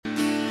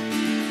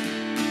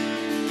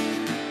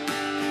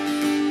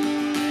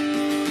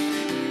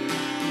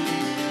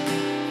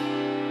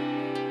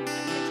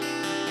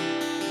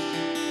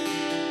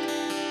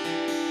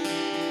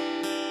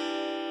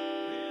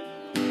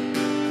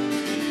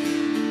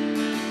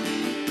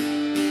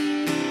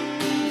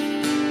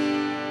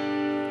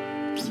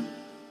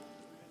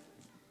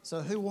So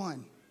who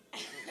won?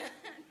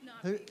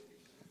 Who?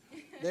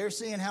 They're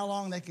seeing how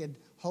long they could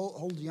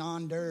hold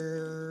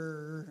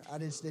yonder. I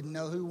just didn't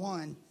know who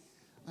won.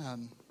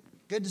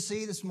 Good to see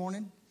you this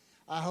morning.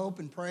 I hope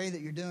and pray that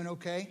you're doing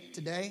okay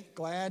today.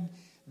 Glad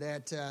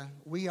that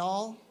we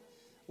all,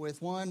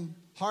 with one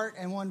heart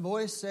and one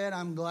voice, said,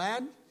 I'm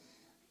glad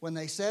when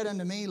they said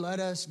unto me,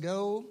 let us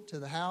go to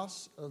the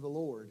house of the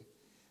Lord.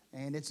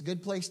 And it's a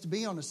good place to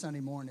be on a Sunday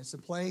morning. It's a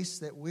place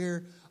that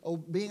we're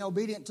being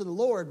obedient to the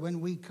Lord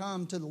when we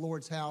come to the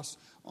Lord's house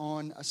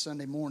on a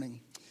Sunday morning.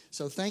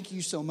 So thank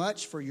you so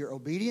much for your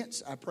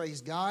obedience. I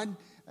praise God,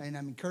 and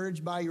I'm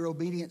encouraged by your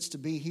obedience to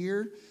be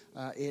here.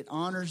 It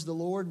honors the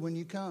Lord when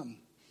you come.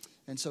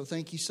 And so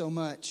thank you so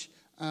much.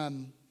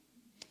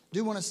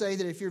 Do want to say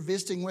that if you're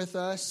visiting with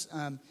us,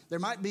 there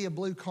might be a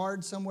blue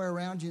card somewhere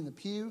around you in the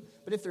pew.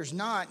 But if there's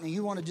not, and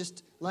you want to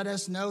just let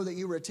us know that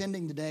you were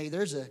attending today,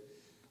 there's a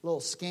little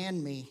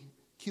Scan Me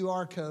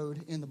QR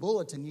code in the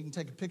bulletin. You can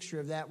take a picture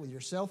of that with your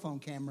cell phone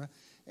camera,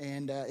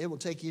 and it will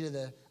take you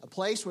to a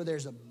place where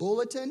there's a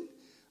bulletin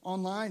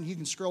online. You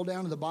can scroll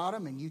down to the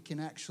bottom, and you can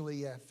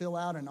actually fill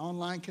out an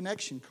online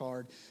connection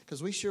card,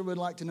 because we sure would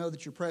like to know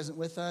that you're present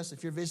with us.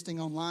 If you're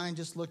visiting online,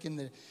 just look in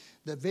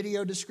the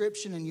video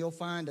description, and you'll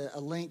find a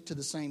link to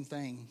the same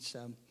thing.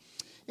 So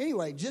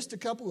anyway, just a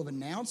couple of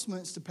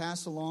announcements to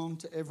pass along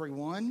to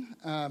everyone.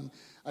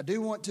 I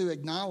do want to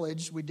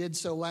acknowledge, we did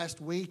so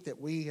last week,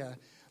 that we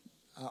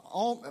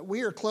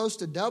are close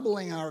to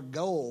doubling our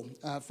goal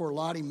for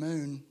Lottie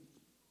Moon.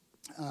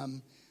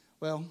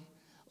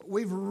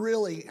 We've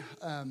really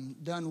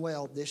done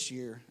well this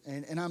year,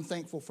 and I'm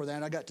thankful for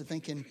that. I got to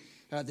thinking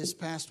this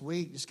past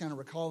week, just kind of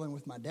recalling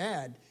with my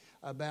dad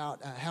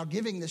about how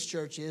giving this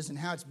church is and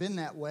how it's been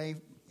that way,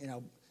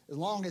 as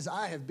long as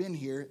I have been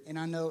here, and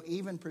I know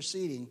even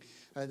preceding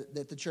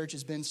that the church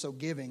has been so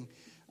giving.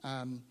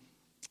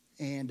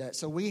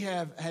 So we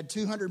have had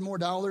 $200 more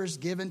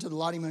given to the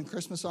Lottie Moon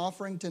Christmas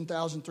offering.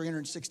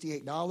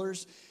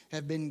 $10,368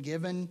 have been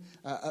given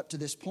up to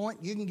this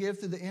point. You can give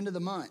through the end of the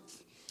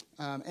month.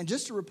 And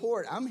just to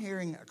report, I'm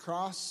hearing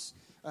across,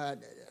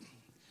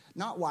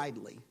 not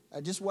widely,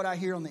 just what I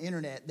hear on the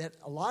internet, that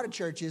a lot of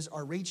churches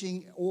are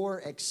reaching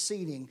or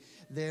exceeding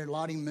their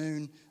Lottie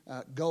Moon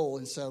goal.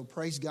 And so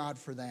praise God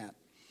for that.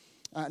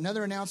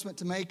 Another announcement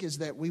to make is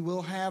that we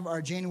will have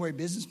our January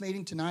business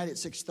meeting tonight at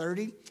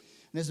 6:30.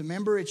 And as a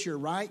member, it's your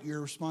right,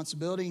 your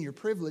responsibility, and your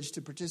privilege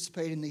to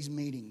participate in these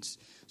meetings.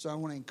 So I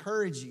want to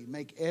encourage you,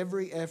 make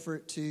every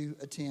effort to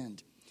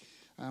attend.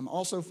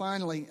 Also,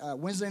 finally,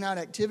 Wednesday night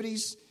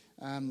activities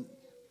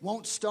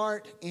won't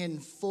start in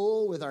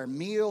full with our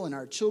meal and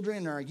our children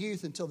and our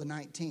youth until the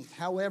 19th.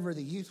 However,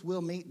 the youth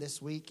will meet this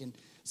week in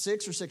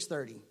 6 or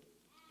 6:30.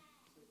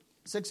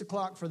 6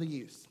 o'clock for the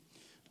youth.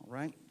 All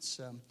right.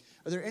 So,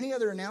 are there any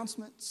other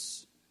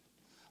announcements?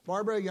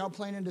 Barbara, y'all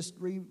planning to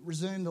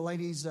resume the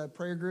ladies'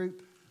 prayer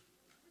group?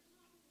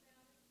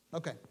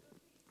 Okay,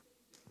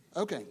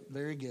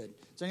 very good.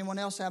 Does anyone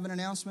else have an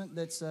announcement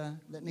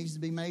that needs to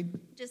be made?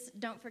 Just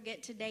don't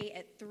forget today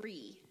at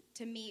 3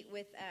 to meet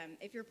with,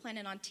 if you're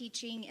planning on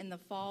teaching in the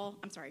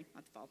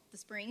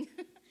spring,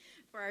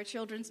 for our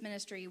children's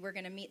ministry. We're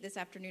going to meet this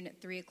afternoon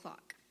at 3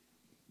 o'clock.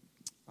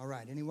 All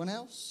right, anyone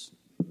else?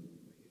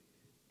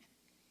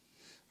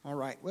 All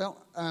right,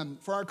 well,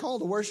 for our call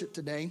to worship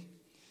today,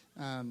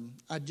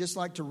 I'd just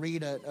like to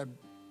read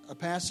a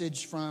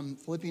passage from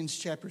Philippians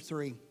chapter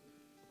 3.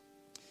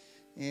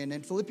 And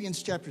in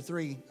Philippians chapter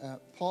 3,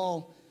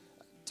 Paul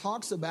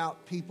talks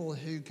about people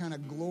who kind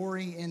of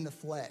glory in the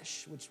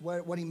flesh, which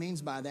what he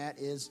means by that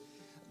is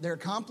their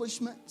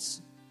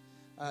accomplishments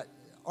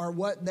are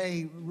what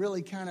they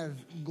really kind of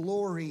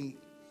glory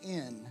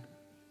in.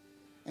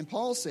 And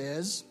Paul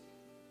says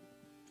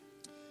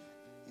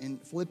in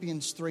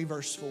Philippians 3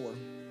 verse 4,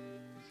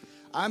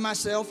 I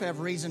myself have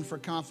reason for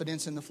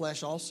confidence in the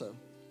flesh also.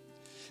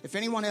 If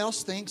anyone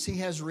else thinks he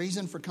has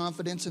reason for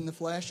confidence in the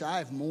flesh, I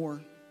have more.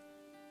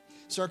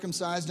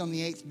 Circumcised on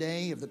the 8th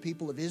day, of the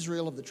people of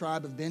Israel, of the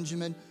tribe of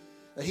Benjamin,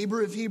 a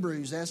Hebrew of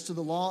Hebrews, as to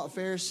the law, a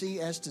Pharisee,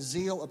 as to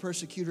zeal, a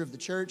persecutor of the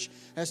church,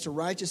 as to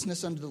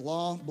righteousness under the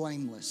law,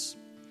 blameless.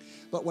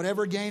 But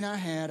whatever gain I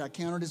had, I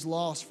counted as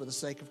loss for the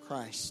sake of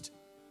Christ.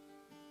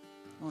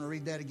 I want to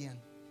read that again.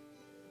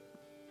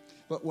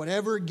 But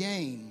whatever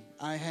gain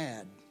I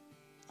had,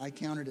 I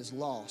counted as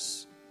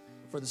loss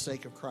for the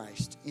sake of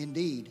Christ.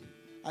 Indeed,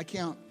 I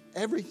count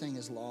everything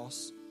as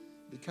loss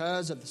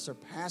because of the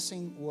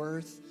surpassing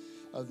worth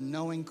of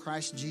knowing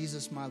Christ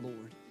Jesus my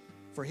Lord.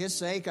 For his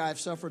sake I have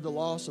suffered the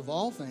loss of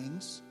all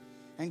things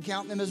and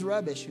count them as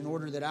rubbish, in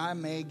order that I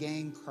may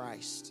gain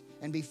Christ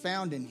and be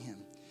found in him,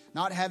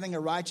 not having a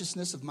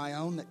righteousness of my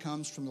own that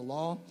comes from the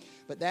law,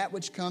 but that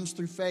which comes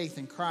through faith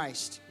in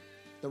Christ,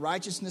 the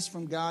righteousness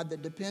from God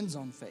that depends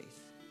on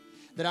faith,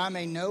 that I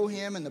may know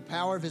him and the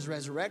power of his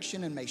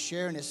resurrection, and may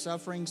share in his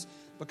sufferings,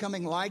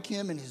 becoming like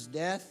him in his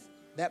death,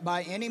 that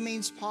by any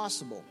means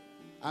possible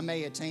I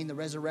may attain the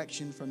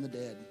resurrection from the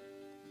dead.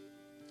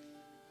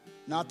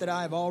 Not that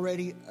I have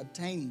already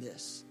obtained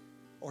this,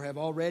 or have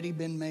already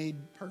been made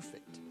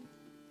perfect,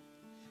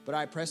 but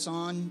I press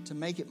on to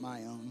make it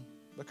my own,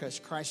 because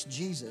Christ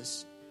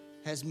Jesus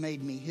has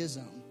made me his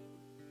own.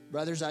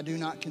 Brothers, I do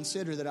not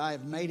consider that I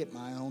have made it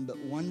my own, but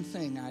one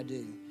thing I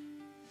do.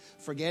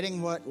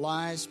 Forgetting what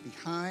lies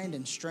behind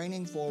and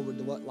straining forward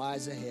to what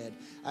lies ahead,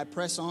 I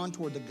press on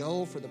toward the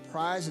goal for the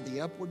prize of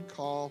the upward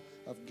call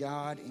of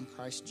God in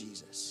Christ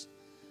Jesus.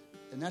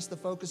 And that's the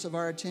focus of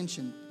our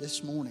attention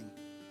this morning,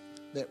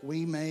 that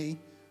we may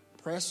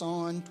press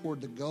on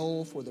toward the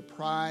goal for the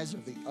prize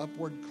of the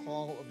upward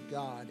call of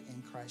God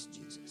in Christ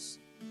Jesus.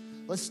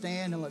 Let's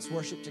stand and let's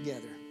worship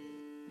together.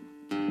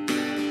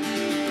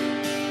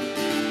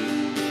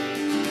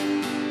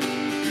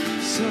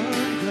 So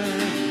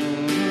glad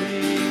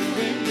morning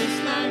when this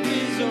life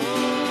is over,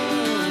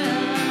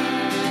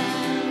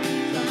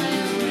 fly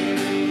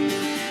away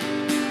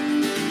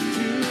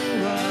to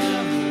a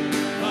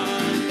home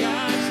on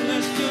God's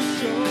celestial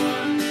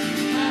shore.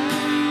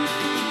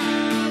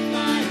 I'll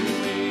fly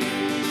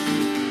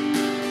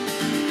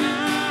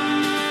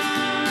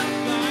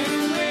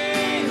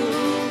away,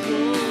 oh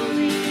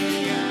glory,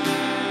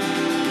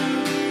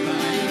 I'll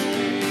fly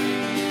away.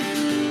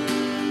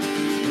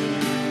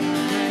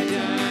 When I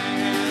die,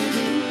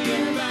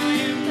 by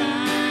and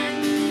by,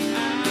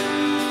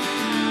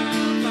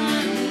 I'll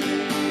fly away.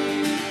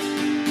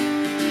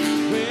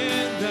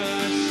 When the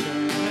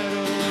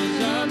shadows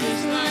of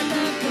this life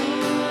are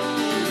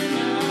gone,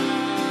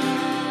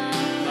 I'll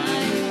fly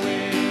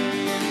away.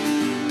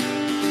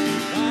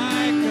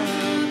 Like a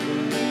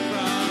bird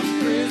from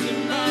prison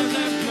bars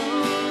I've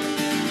flown,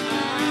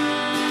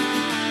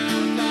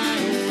 I'll fly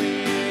away.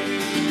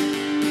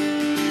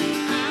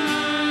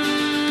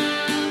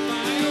 I'll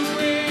fly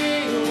away,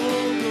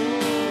 oh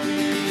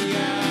glory,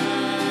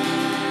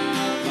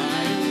 I'll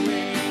fly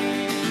away.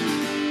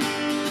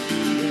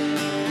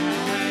 When I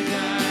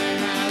die,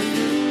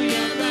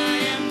 hallelujah, by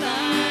and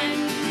by,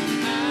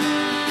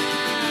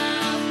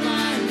 I'll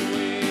fly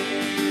away.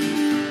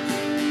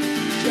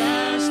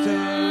 Just a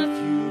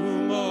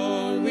few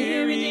more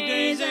weary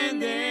days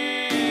and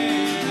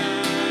then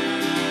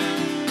I'll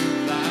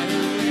fly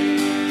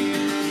away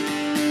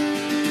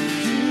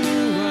to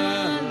a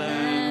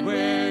land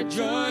where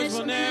joys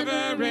will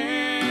never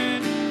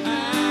end.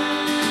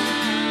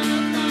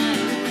 I'll fly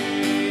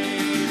away.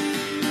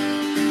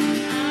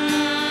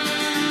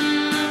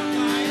 I'll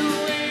fly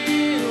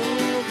away,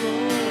 oh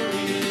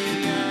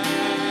glory,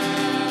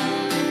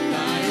 I'll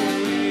fly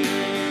away.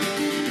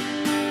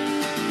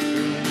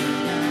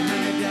 When I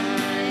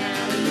die,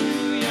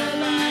 hallelujah,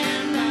 by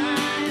and by,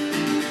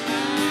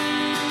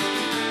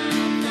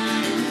 I'll fly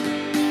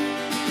away.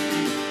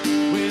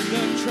 When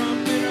the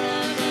trumpet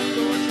of the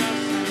Lord shall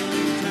sound,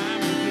 time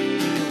will be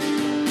no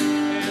more,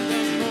 and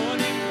the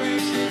morning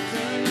breaks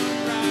eternal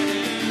bright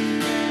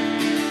and fair.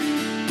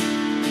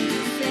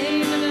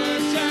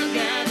 Sailors shall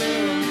gather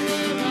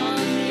over on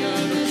the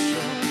other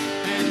shore,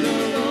 and the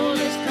roll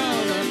is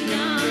called up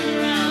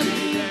yonder, I'll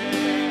be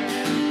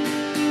there.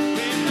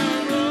 When the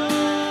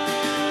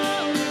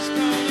roll is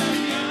called up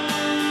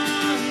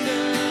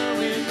yonder,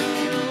 when the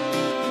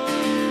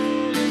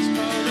roll is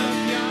called up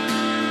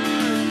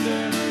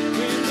yonder,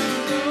 when the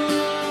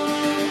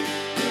roll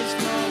is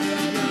called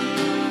up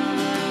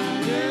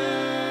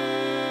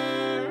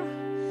yonder,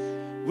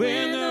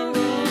 when the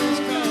roll is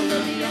called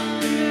up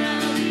yonder,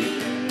 I'll be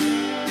there.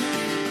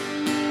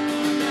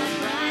 On the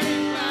bright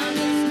and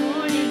cloudless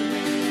morning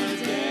when the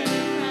dead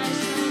in Christ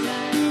shall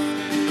rise,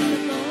 and the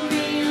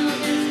glory of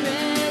his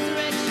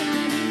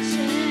resurrection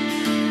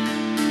share.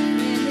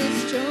 When his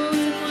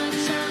chosen ones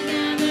shall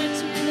gather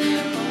to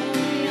their home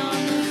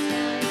beyond the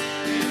skies,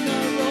 and the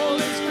roll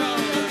is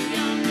called up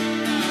yonder,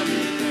 I'll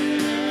be there.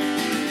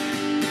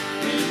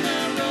 When the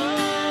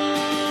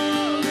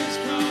roll is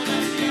called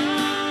up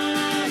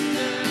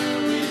yonder,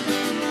 when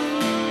the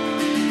roll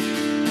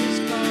is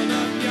called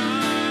up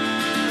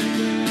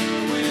yonder,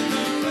 when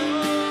the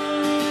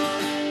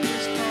roll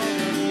is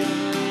called up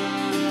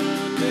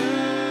yonder,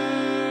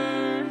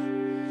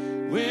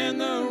 when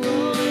the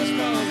roll is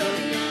called up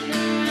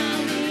yonder,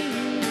 I'll be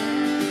there.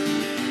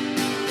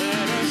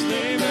 Let us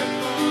labor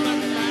for the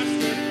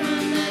master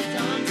from the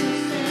dawn to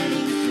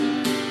setting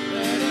sun.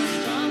 Let us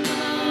talk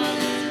of all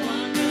his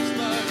wondrous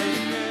love and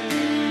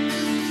grace.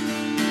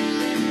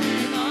 Then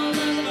when all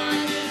of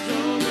life is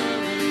over,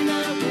 when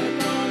the work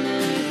on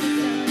earth is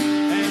done,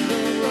 and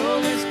the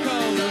roll is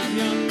called up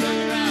yonder,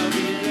 I'll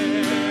be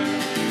there.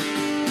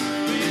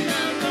 When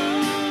the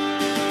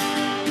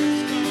roll is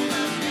called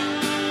up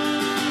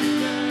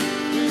yonder,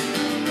 when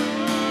the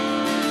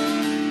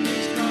roll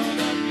is called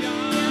up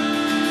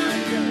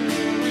yonder,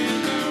 when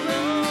the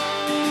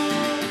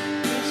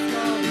roll is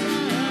called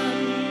up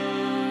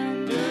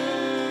yonder,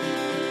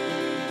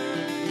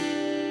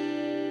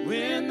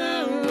 when the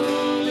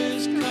roll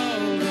is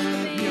called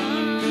up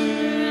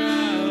yonder,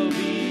 I'll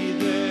be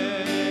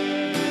there.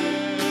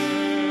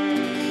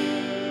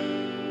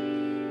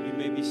 You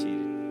may be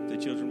seated. The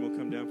children will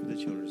come down for the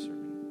children's sermon.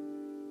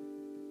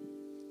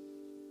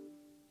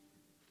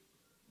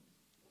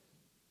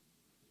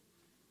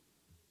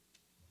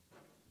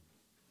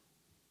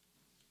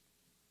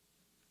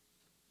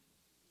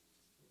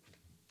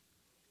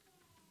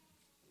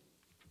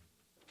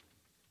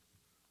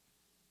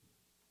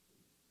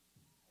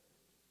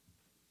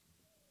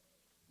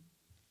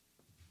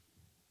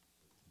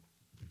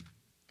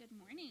 Good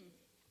morning.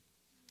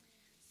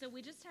 So we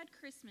just had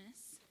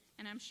Christmas,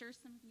 and I'm sure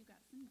some of you got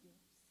some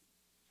gifts,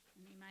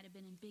 and they might have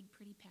been in big,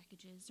 pretty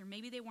packages, or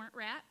maybe they weren't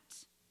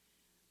wrapped,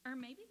 or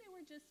maybe they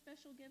were just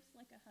special gifts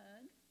like a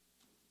hug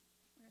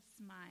or a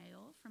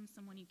smile from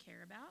someone you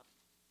care about.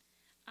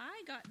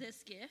 I got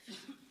this gift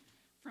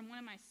from one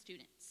of my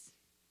students,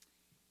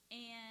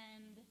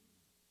 and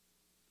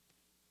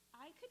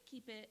I could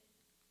keep it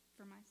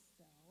for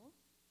myself,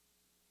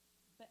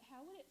 but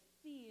how would it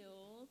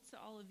feel to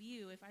all of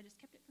you if I just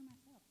kept it for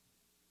myself?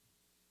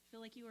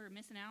 Feel like you were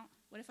missing out?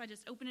 What if I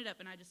just opened it up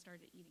and I just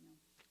started eating them?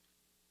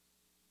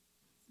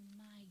 It's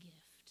my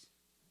gift.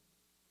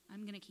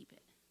 I'm going to keep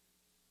it.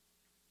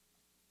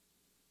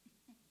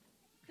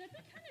 That'd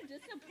be kind of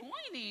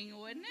disappointing,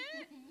 wouldn't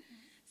it?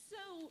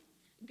 So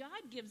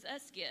God gives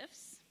us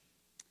gifts,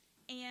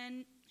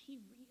 and he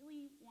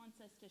really wants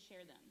us to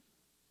share them.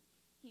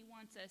 He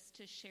wants us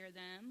to share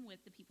them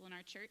with the people in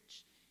our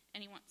church,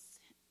 and he wants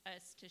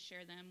us to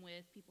share them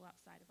with people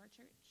outside of our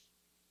church.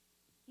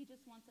 He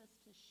just wants us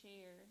to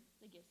share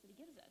the gifts that he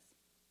gives us.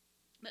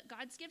 But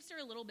God's gifts are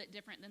a little bit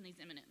different than these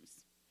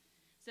M&Ms.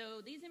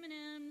 So these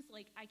M&Ms,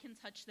 like, I can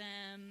touch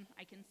them,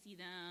 I can see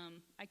them,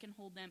 I can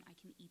hold them, I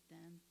can eat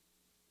them.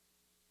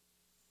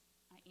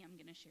 I am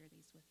going to share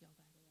these with y'all,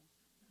 by the way.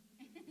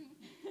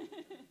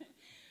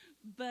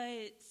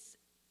 But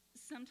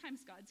sometimes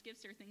God's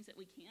gifts are things that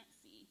we can't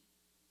see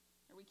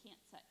or we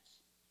can't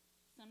touch.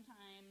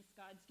 Sometimes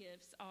God's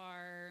gifts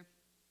are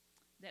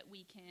that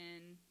we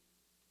can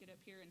get up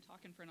here and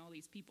talk in front of all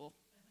these people,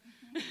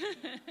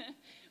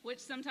 which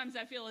sometimes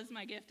I feel is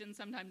my gift and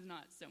sometimes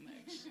not so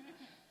much.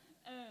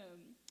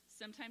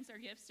 Sometimes our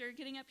gifts are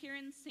getting up here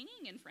and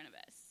singing in front of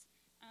us.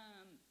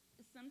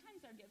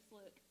 Sometimes our gifts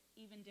look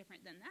even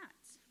different than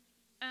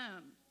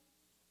that.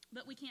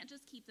 But we can't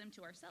just keep them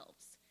to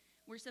ourselves.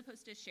 We're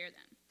supposed to share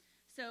them.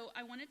 So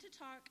I wanted to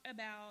talk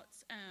about,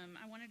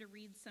 I wanted to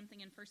read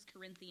something in 1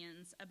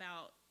 Corinthians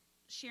about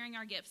sharing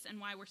our gifts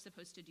and why we're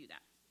supposed to do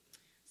that.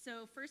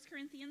 So 1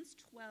 Corinthians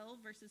 12,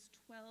 verses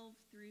 12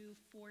 through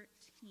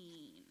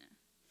 14.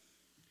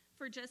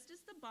 For just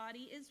as the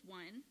body is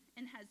one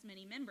and has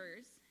many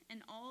members,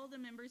 and all the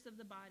members of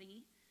the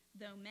body,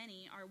 though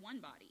many, are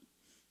one body,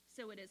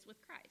 so it is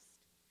with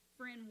Christ.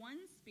 For in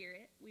one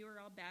Spirit we were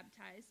all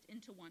baptized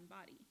into one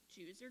body,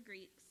 Jews or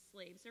Greeks,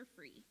 slaves or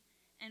free,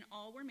 and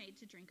all were made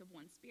to drink of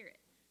one Spirit.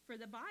 For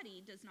the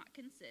body does not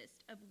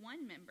consist of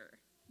one member,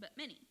 but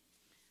many.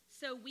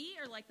 So we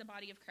are like the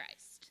body of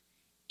Christ,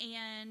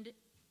 and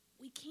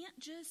we can't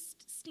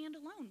just stand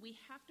alone. We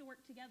have to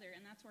work together,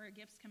 and that's where our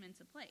gifts come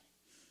into play.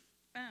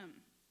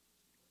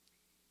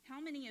 How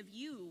many of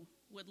you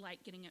would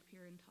like getting up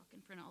here and talk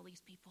in front of all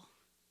these people?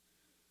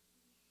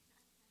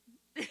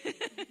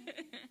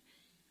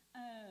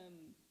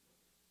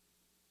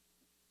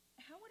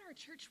 How would our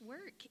church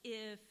work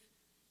if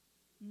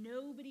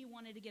nobody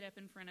wanted to get up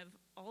in front of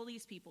all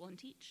these people and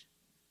teach?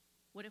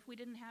 What if we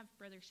didn't have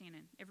Brother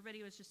Shannon?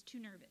 Everybody was just too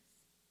nervous.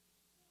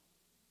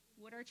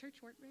 Would our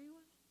church work very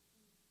well?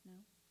 No.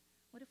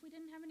 What if we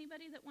didn't have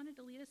anybody that wanted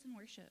to lead us in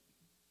worship?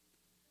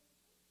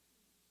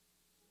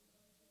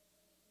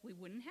 We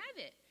wouldn't have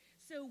it.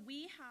 So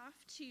we have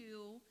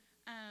to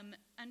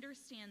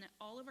understand that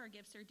all of our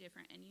gifts are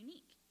different and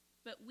unique.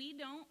 But we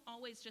don't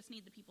always just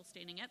need the people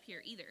standing up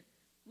here either.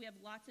 We have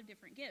lots of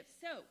different gifts.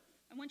 So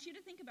I want you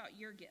to think about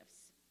your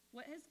gifts.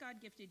 What has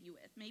God gifted you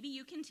with? Maybe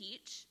you can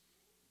teach.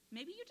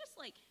 Maybe you just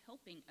like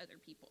helping other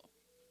people.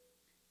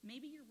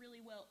 Maybe you're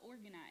really well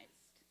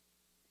organized.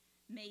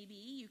 Maybe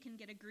you can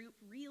get a group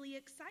really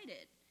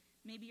excited.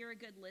 Maybe you're a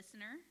good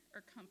listener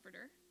or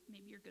comforter.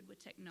 Maybe you're good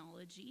with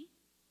technology.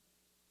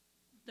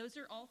 Those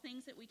are all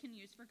things that we can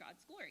use for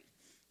God's glory.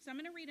 So I'm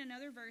going to read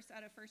another verse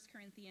out of 1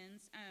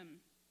 Corinthians,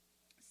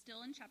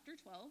 still in chapter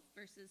 12,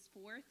 verses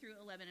 4 through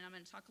 11. And I'm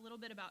going to talk a little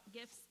bit about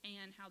gifts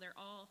and how they're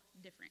all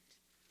different.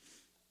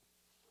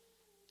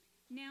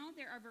 Now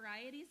there are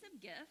varieties of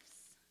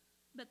gifts,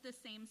 but the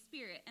same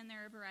Spirit. And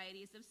there are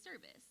varieties of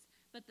service,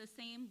 but the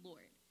same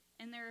Lord.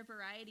 And there are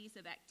varieties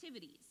of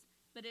activities,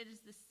 but it is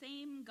the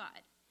same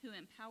God who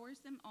empowers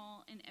them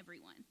all and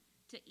everyone.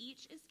 To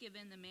each is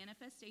given the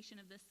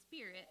manifestation of the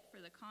Spirit for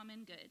the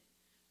common good.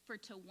 For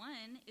to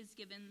one is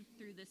given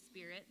through the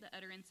Spirit the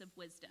utterance of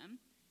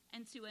wisdom,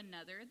 and to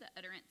another the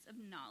utterance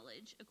of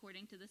knowledge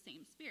according to the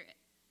same Spirit.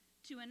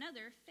 To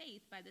another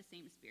faith by the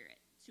same Spirit.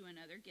 To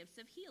another gifts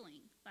of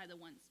healing by the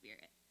one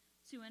Spirit.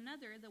 To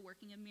another the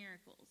working of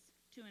miracles.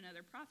 To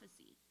another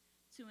prophecy.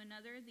 To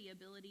another the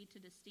ability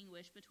to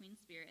distinguish between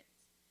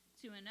spirits.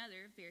 To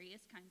another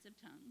various kinds of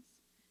tongues.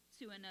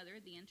 To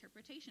another the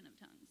interpretation of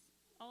tongues.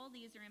 All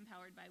these are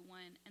empowered by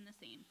one and the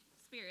same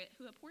Spirit,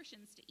 who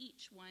apportions to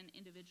each one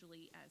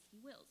individually as he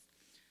wills.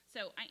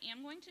 So I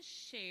am going to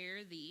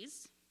share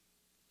these.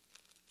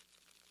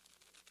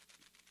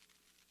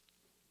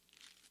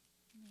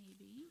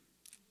 Maybe.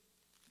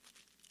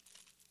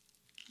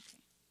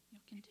 Okay,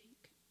 y'all can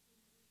take.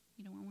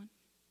 You don't want one?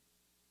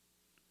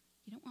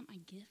 You don't want my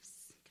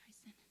gifts,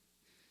 Kyson?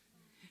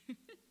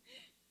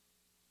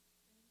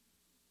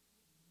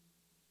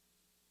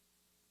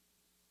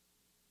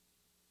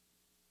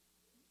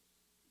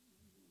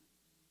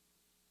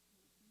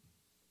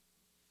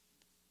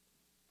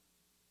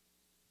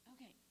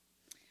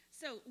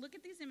 So look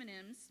at these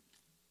M&Ms.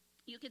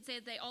 You could say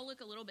that they all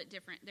look a little bit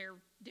different. They're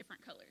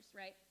different colors,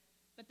 right?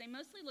 But they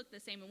mostly look the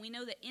same, and we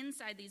know that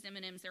inside these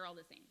M&Ms, they're all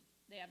the same.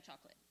 They have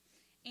chocolate.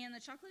 And the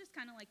chocolate is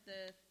kind of like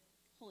the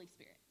Holy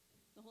Spirit.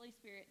 The Holy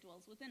Spirit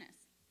dwells within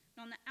us.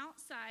 And on the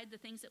outside,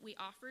 the things that we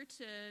offer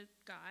to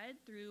God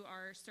through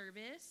our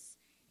service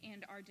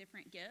and our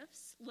different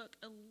gifts look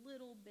a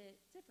little bit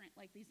different,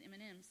 like these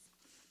M&Ms.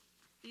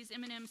 These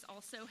M&Ms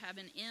also have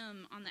an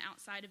M on the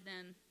outside of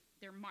them.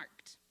 They're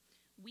marked.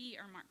 We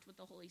are marked with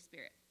the Holy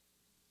Spirit.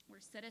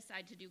 We're set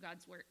aside to do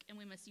God's work, and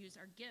we must use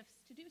our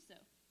gifts to do so.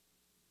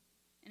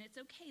 And it's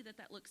okay that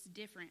that looks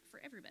different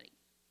for everybody.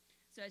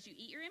 So as you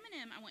eat your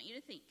M&M, I want you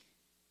to think,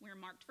 we're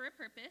marked for a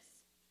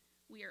purpose,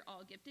 we are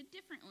all gifted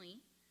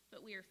differently,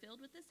 but we are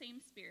filled with the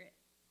same Spirit,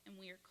 and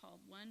we are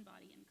called one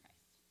body in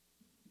Christ.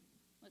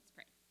 Let's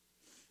pray.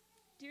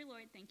 Dear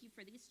Lord, thank you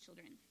for these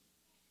children.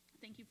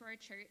 Thank you for our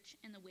church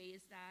and the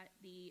ways that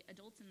the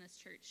adults in this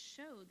church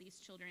show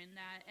these children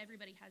that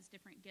everybody has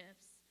different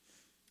gifts.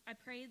 I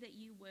pray that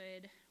you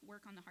would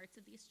work on the hearts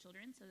of these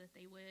children so that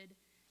they would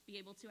be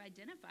able to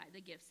identify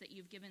the gifts that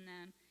you've given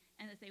them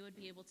and that they would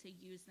be able to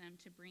use them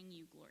to bring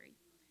you glory.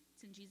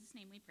 It's in Jesus'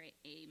 name we pray.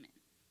 Amen.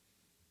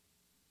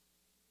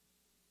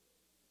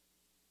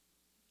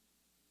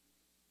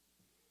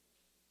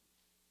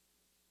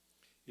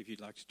 If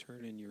you'd like to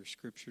turn in your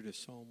scripture to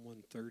Psalm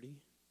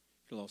 130,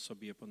 it'll also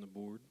be up on the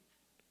board.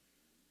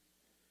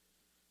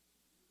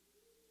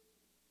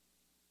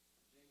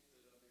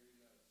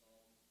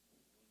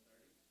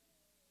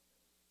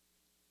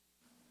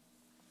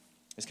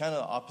 It's kind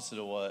of the opposite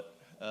of what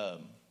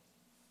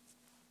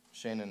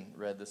Shannon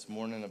read this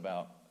morning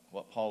about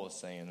what Paul was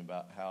saying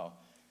about how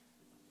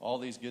all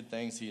these good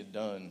things he had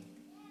done,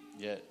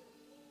 yet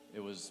it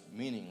was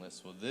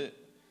meaningless. Well,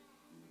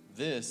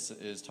 this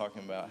is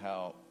talking about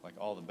how, like,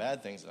 all the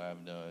bad things that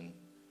I've done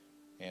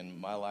and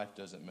my life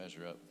doesn't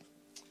measure up.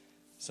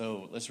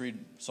 So let's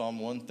read Psalm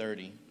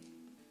 130.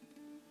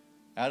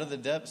 Out of the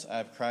depths I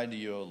have cried to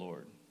you, O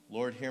Lord.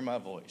 Lord, hear my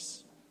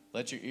voice.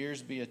 Let your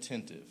ears be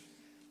attentive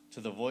to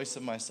the voice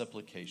of my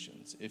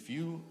supplications. If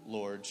you,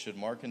 Lord, should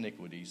mark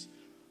iniquities,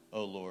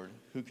 O Lord,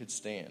 who could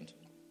stand?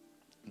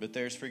 But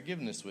there is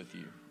forgiveness with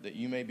you, that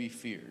you may be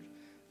feared.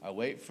 I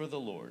wait for the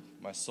Lord,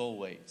 my soul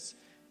waits,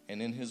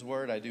 and in his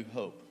word I do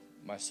hope.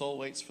 My soul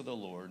waits for the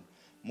Lord,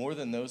 more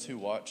than those who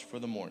watch for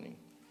the morning.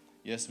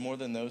 Yes, more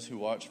than those who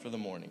watch for the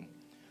morning.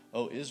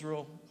 O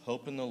Israel,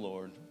 hope in the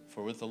Lord,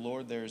 for with the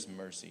Lord there is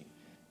mercy,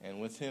 and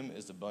with him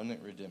is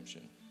abundant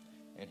redemption.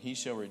 And he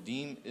shall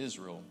redeem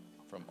Israel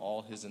from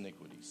all his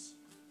iniquities.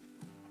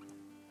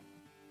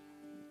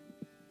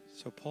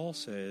 So Paul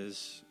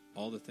says,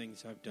 all the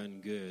things I've done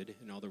good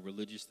and all the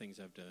religious things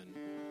I've done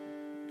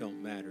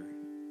don't matter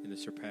in the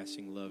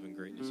surpassing love and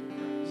greatness of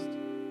Christ.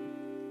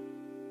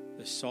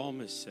 The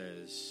psalmist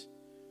says,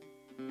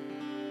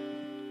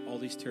 all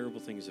these terrible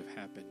things have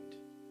happened,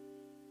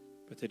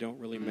 but they don't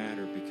really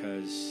matter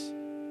because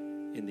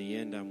in the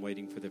end I'm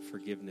waiting for the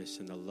forgiveness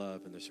and the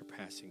love and the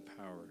surpassing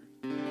power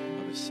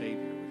of a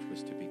Savior, which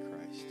was to be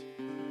Christ.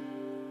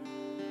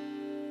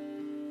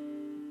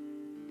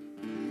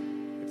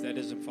 If that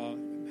doesn't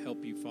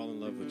help you fall in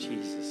love with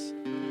Jesus,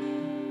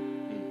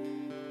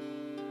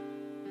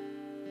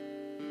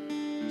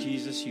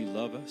 Jesus, you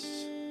love us.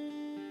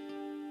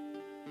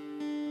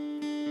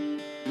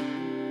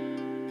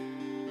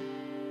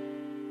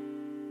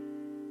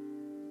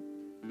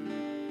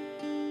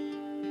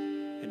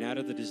 And out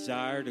of the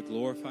desire to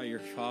glorify your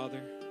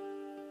Father,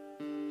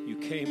 you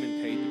came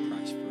and paid the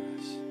price for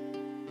us.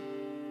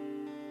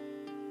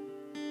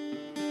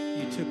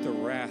 You took the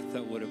wrath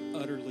that would have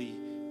utterly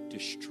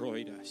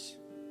destroyed us.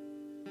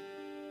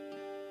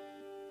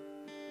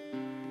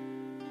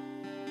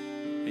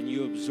 And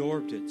you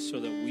absorbed it so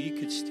that we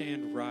could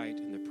stand right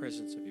in the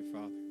presence of your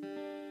Father.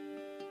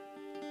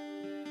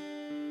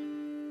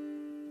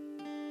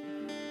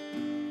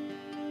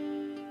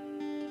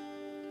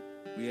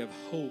 We have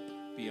hope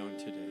beyond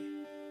today.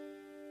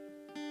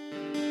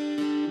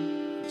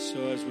 And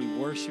so as we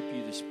worship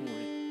you this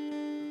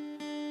morning,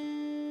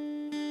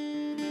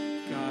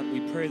 God,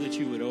 we pray that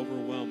you would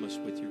overwhelm us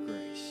with your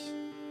grace.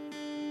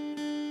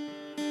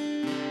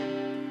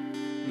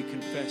 We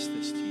confess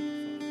this to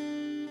you, Father.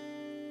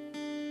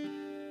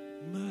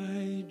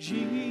 My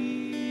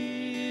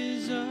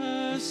Jesus,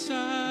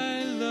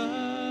 I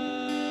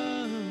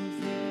love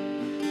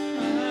thee.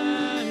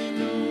 I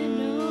know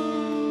thou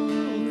art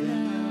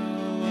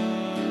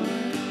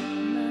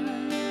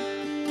mine.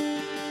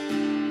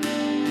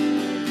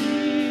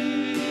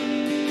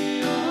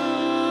 Thee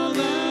all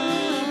the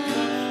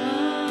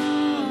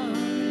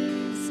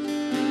promise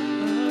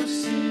of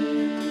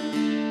sin my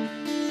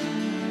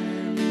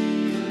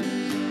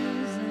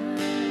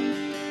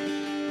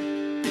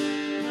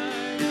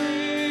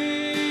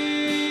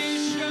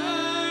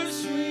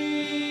gracious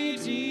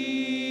Redeemer.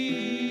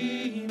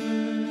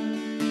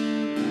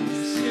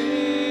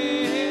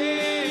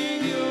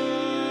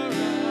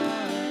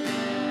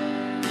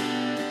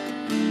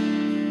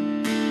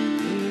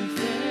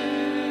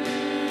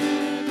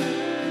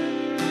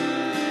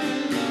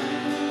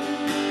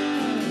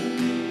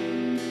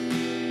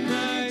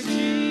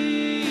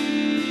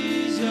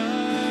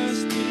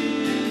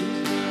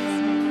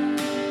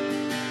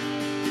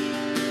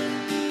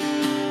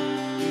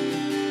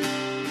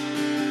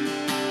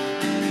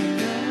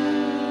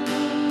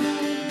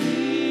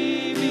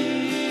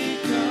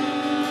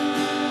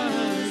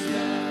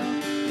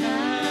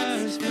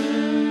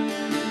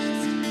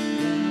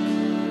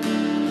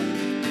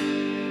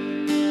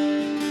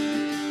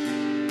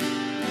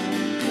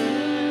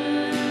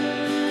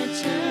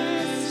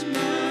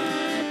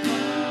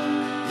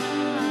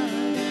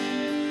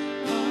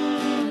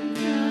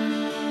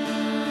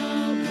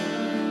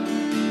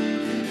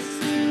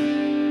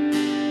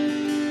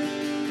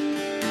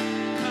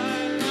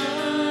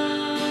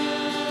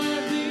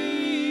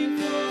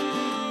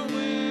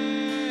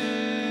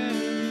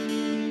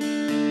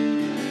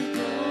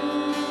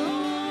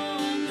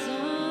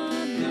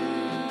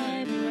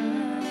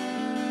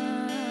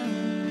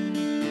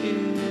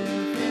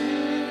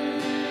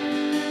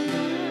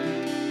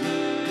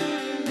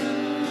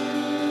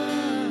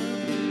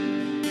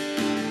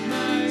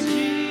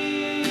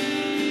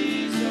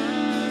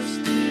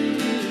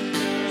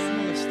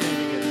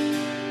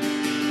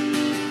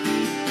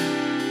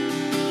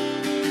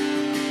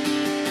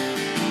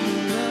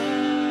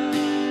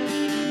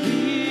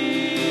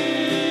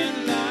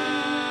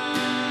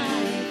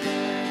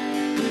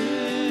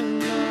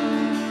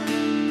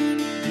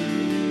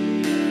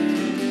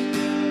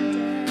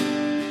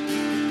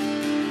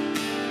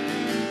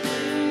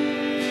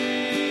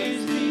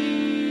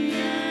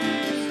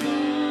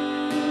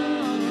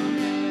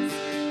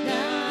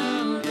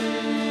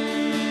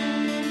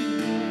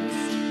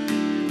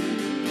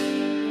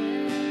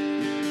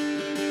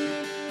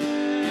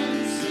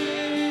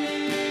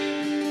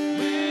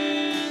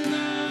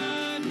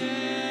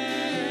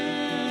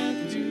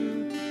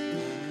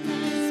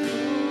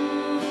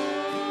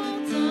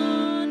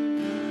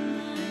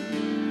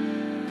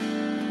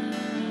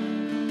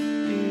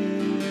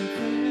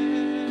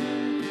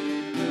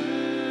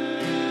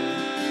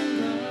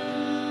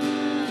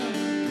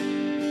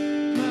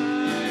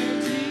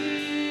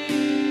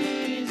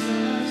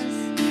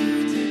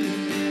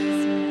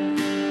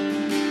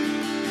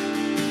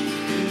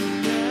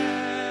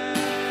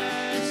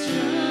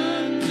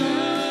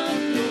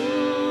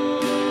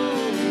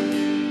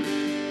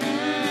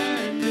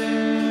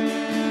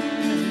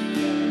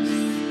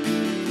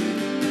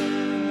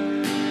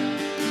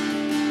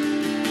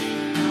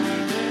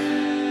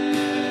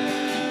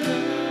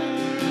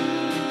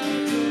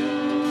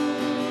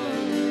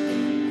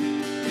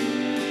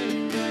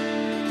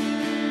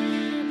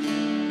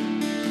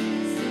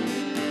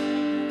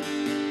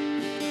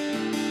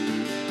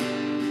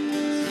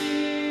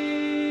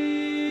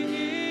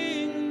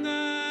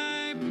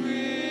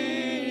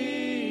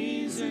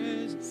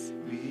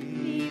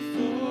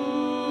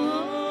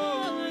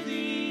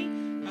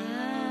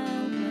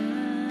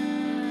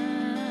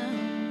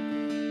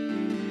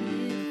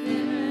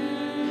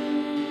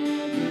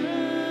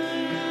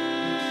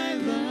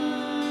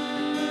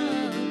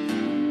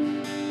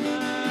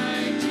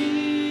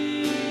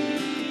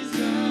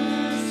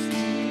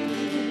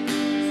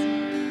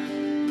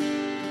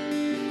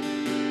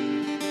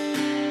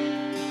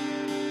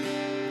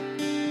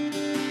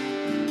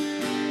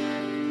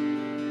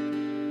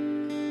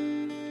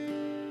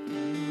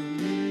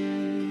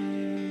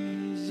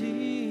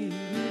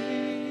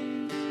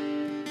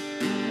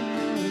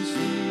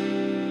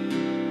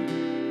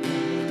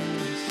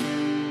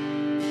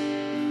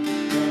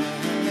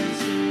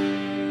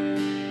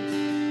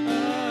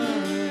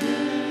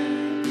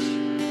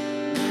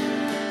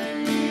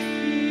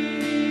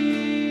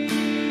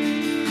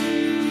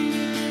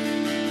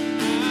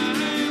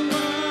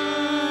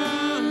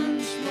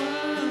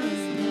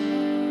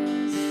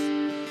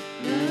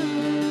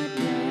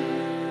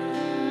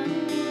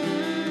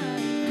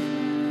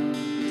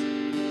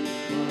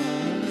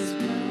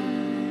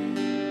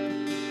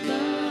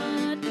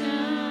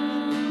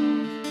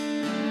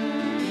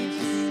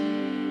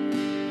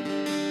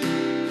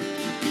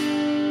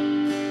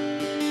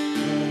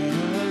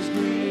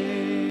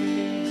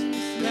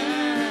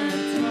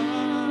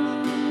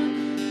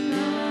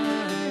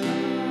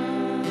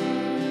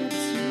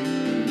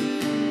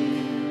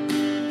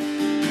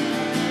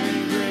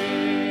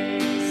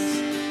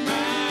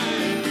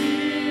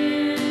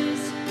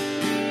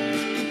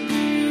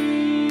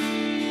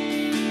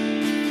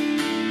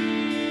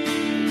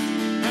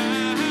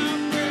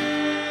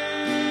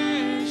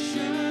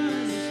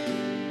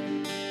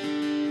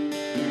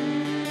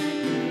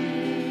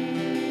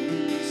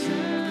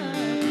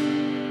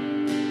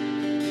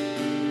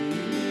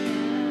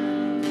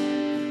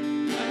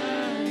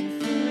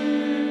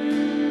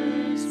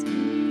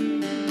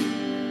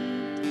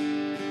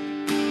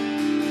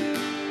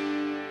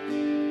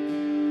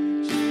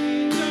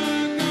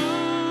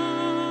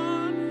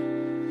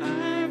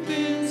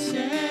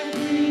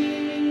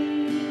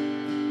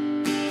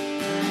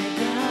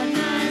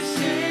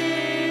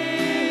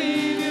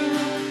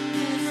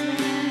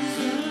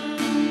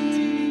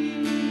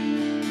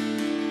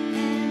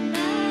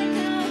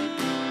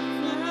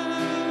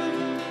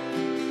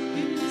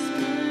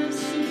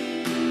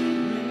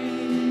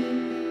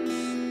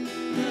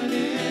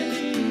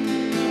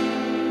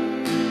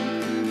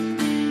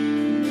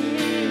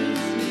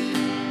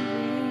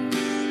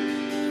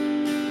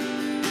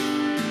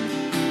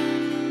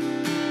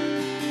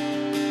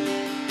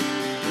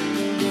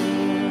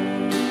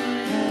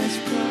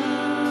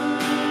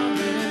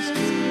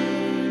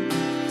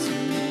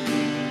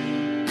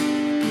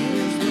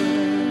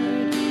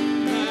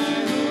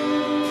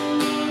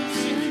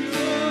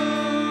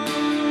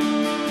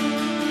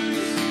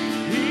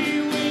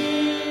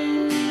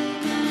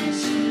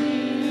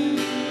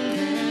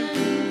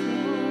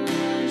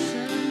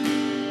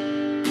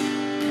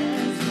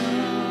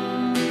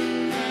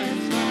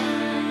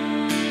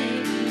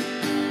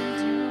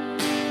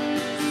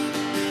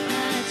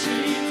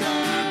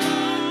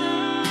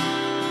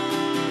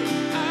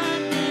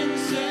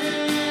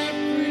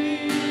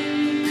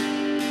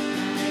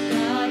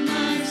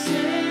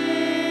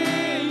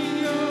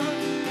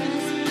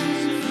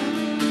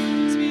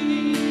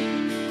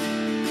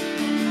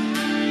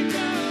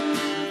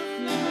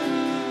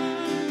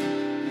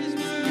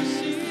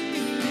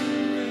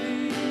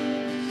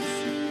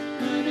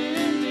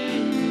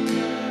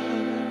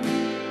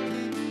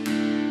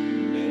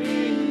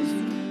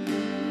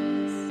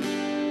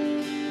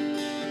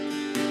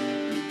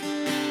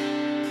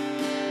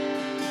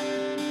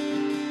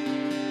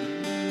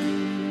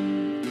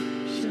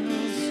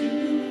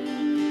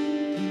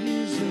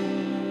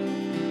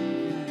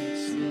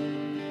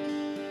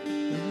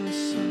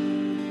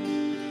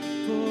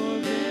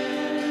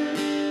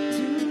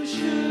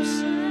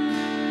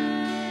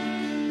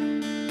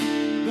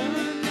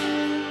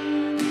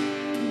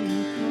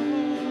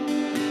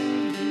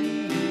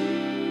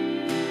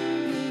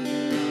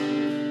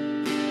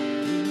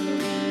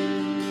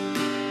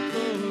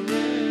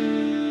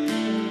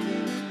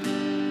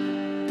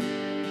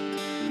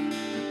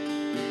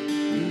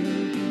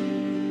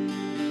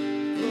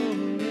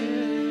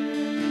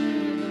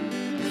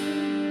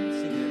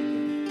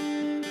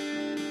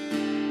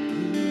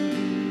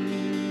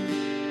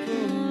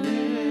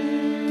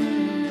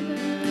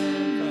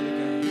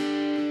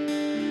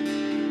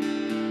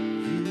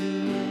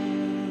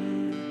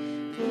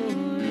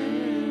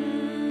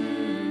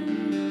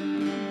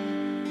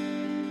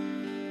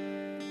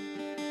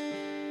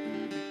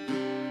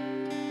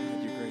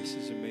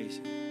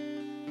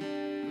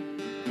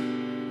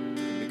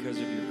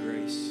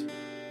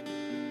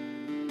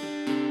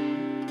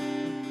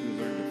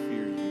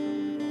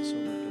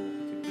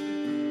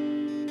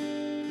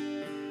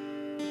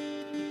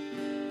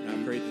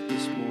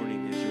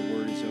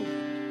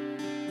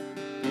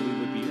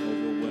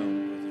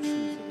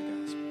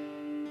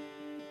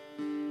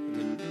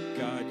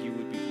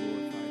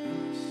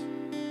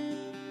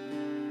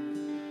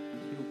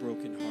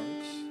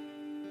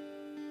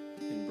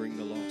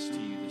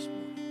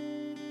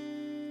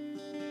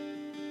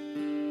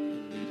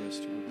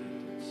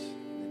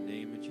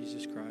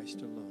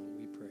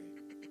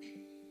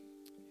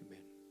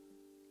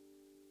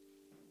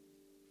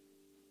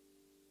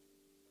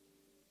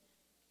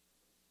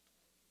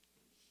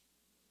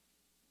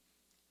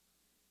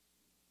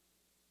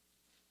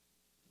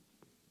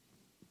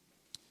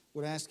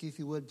 Would ask you if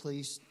you would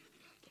please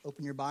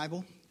open your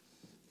Bible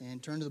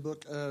and turn to the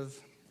book of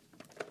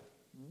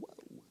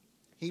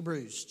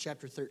Hebrews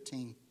chapter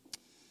 13.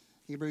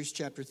 Hebrews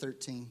chapter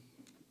 13.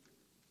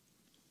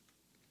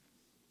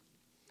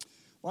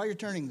 While you're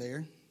turning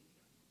there,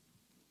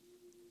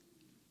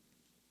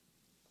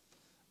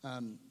 I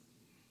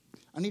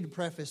need to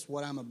preface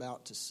what I'm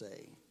about to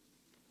say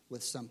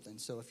with something.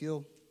 So if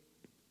you'll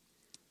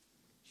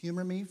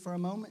humor me for a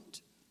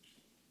moment.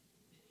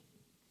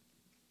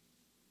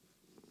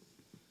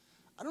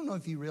 I don't know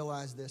if you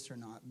realize this or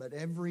not, but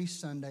every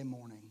Sunday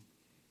morning,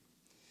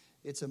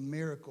 it's a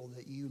miracle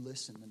that you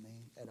listen to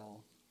me at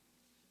all.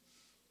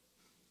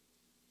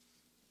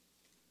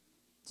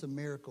 It's a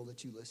miracle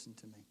that you listen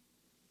to me.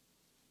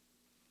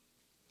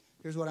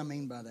 Here's what I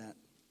mean by that.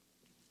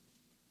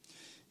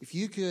 If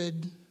you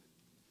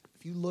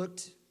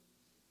looked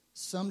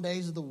some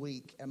days of the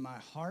week at my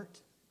heart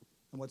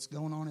and what's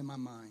going on in my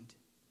mind,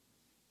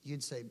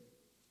 you'd say,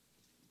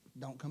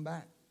 don't come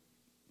back.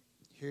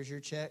 Here's your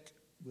check.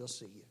 We'll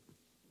see you.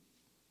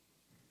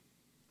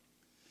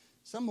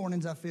 Some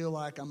mornings I feel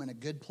like I'm in a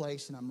good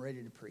place and I'm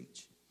ready to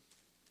preach.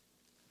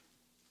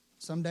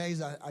 Some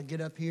days I get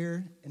up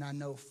here and I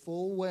know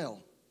full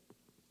well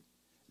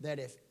that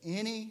if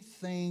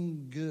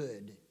anything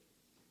good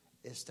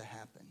is to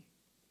happen,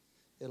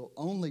 it'll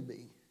only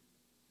be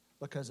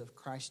because of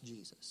Christ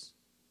Jesus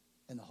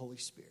and the Holy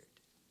Spirit.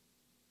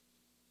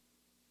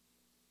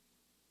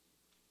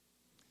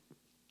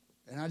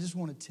 And I just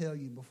want to tell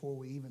you before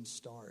we even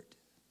start,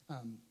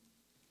 I'm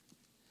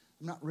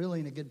not really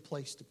in a good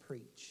place to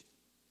preach.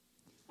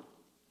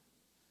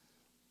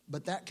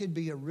 But that could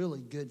be a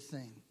really good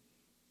thing.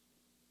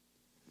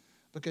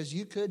 Because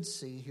you could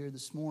see here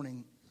this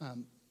morning,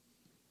 and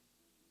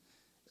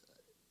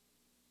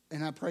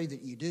I pray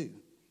that you do,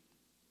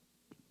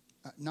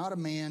 not a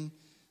man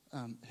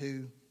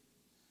who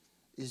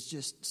is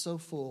just so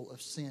full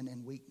of sin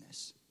and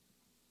weakness,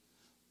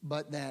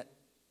 but that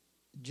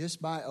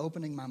just by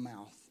opening my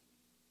mouth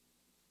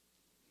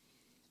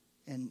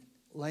and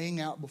laying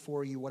out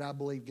before you what I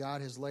believe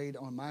God has laid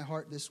on my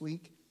heart this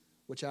week,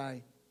 which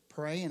I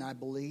pray and I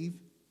believe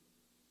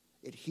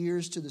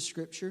adheres to the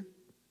Scripture,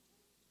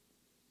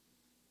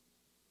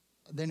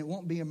 then it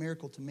won't be a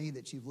miracle to me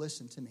that you've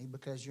listened to me,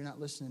 because you're not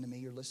listening to me,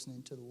 you're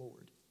listening to the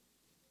Lord.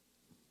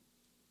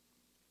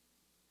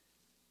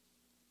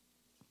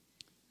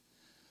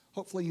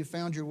 Hopefully you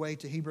found your way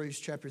to Hebrews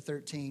chapter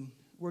 13.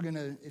 We're going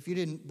to, if you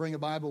didn't bring a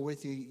Bible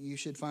with you, you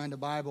should find a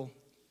Bible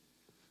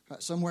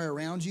somewhere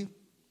around you.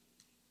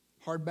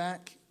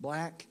 Hardback,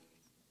 black.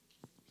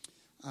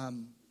 If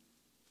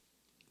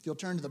you'll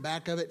turn to the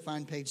back of it,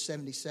 find page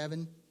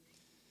 77.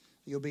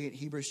 You'll be at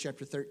Hebrews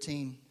chapter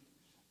 13.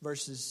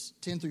 Verses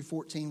 10 through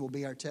 14 will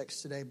be our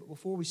text today. But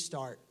before we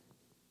start,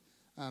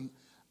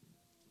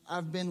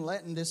 I've been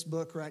letting this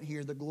book right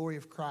here, The Glory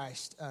of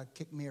Christ,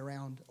 kick me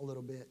around a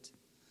little bit.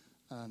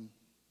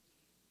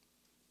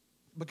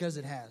 Because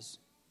it has.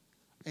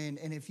 And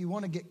if you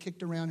want to get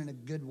kicked around in a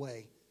good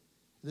way,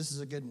 this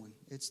is a good one.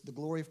 It's The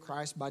Glory of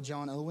Christ by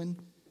John Owen.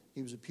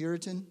 He was a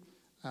Puritan.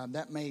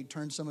 That may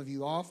turn some of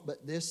you off,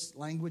 but this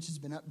language has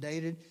been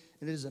updated.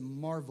 It is a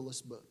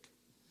marvelous book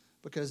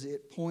because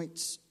it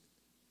points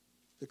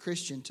the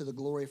Christian to the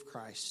glory of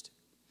Christ.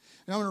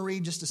 And I'm going to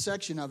read just a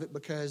section of it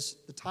because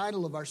the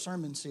title of our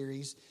sermon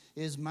series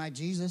is My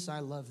Jesus,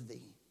 I Love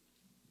Thee.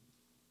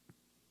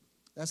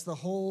 That's the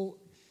whole,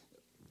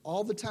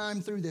 all the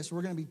time through this,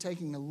 we're going to be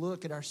taking a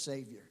look at our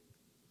Savior.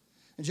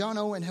 And John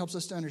Owen helps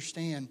us to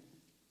understand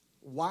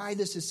why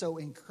this is so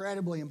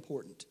incredibly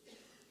important.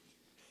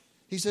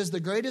 He says, the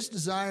greatest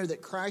desire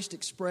that Christ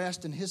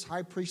expressed in his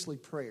high priestly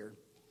prayer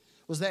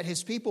was that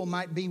his people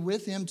might be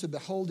with him to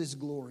behold his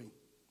glory.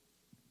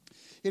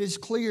 It is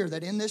clear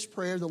that in this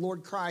prayer, the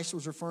Lord Christ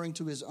was referring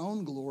to his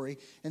own glory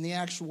and the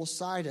actual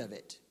sight of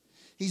it.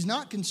 He's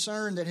not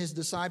concerned that his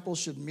disciples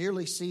should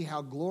merely see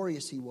how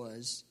glorious he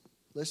was,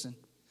 listen,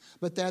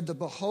 but that the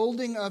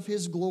beholding of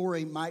his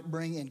glory might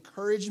bring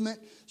encouragement,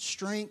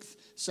 strength,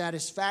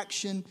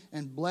 satisfaction,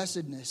 and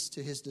blessedness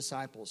to his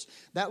disciples.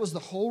 That was the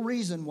whole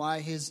reason why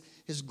his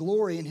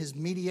glory and his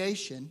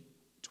mediation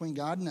between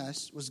God and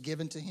us was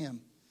given to him.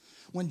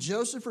 When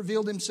Joseph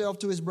revealed himself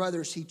to his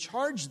brothers, he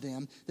charged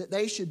them that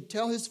they should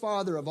tell his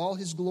father of all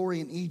his glory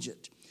in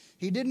Egypt.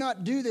 He did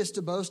not do this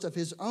to boast of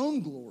his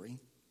own glory,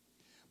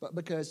 but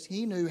because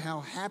he knew how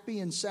happy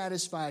and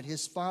satisfied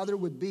his father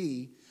would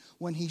be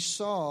when he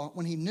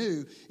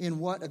knew in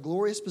what a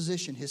glorious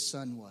position his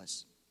son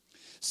was.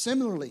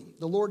 Similarly,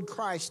 the Lord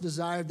Christ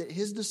desired that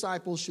his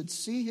disciples should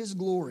see his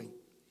glory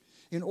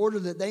in order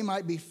that they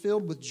might be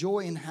filled with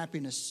joy and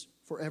happiness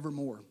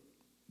forevermore.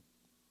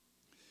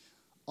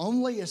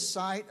 Only a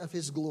sight of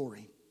his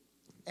glory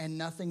and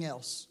nothing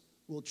else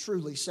will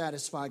truly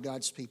satisfy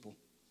God's people.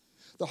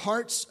 The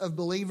hearts of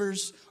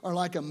believers are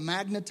like a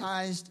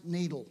magnetized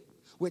needle,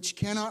 which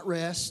cannot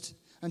rest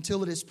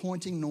until it is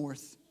pointing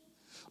north.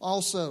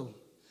 Also,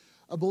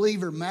 a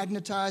believer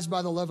magnetized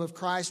by the love of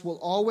Christ will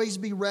always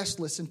be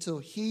restless until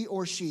he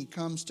or she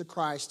comes to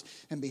Christ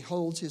and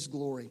beholds his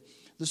glory.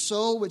 the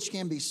soul which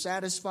can be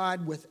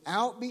satisfied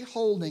without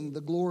beholding the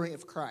glory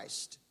of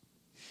Christ,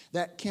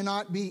 that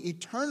cannot be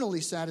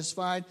eternally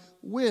satisfied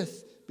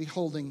with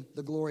beholding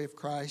the glory of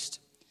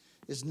Christ,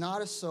 is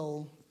not a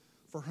soul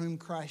for whom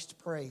Christ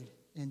prayed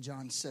in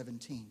John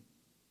 17.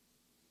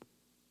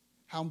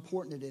 How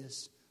important it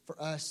is for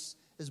us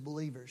as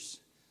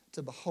believers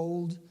to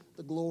behold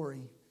the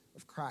glory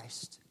of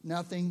Christ.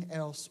 Nothing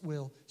else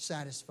will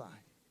satisfy.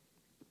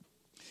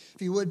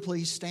 If you would,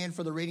 please stand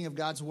for the reading of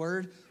God's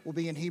Word. We'll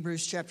be in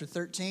Hebrews chapter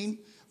 13,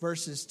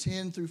 verses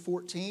 10 through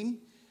 14.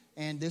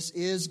 And this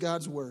is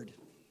God's Word.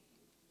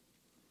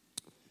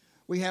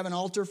 We have an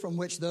altar from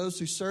which those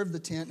who serve the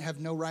tent have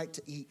no right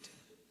to eat.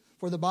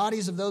 For the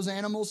bodies of those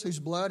animals whose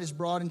blood is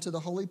brought into the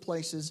holy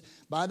places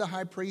by the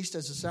high priest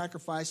as a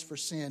sacrifice for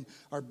sin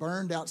are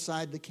burned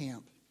outside the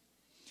camp.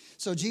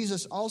 So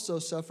Jesus also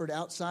suffered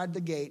outside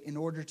the gate in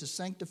order to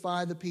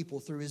sanctify the people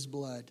through his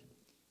blood.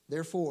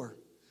 Therefore,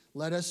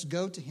 let us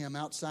go to him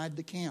outside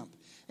the camp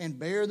and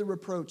bear the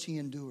reproach he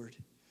endured.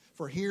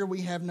 For here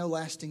we have no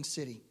lasting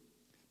city,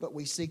 but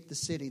we seek the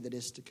city that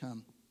is to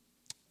come.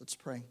 Let's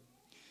pray.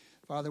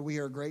 Father, we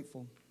are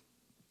grateful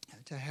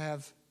to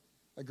have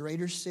a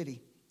greater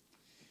city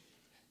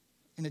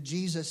and a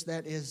Jesus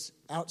that is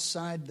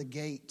outside the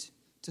gate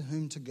to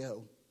whom to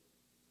go.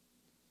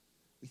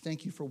 We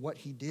thank you for what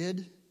he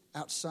did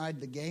outside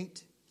the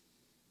gate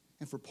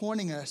and for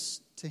pointing us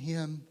to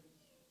him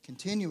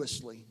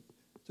continuously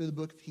through the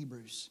book of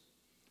Hebrews.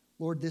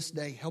 Lord, this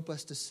day, help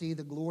us to see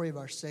the glory of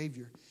our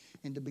Savior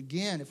and to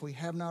begin, if we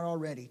have not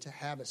already, to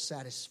have a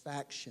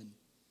satisfaction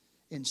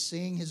in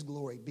seeing his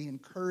glory. Be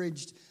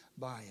encouraged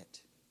by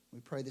it.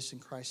 We pray this in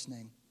Christ's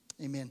name.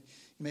 Amen.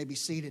 You may be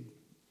seated.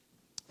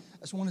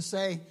 I just want to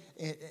say,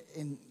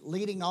 in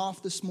leading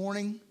off this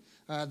morning,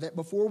 that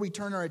before we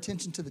turn our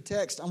attention to the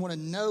text, I want to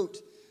note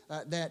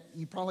that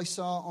you probably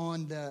saw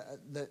on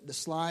the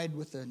slide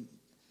with the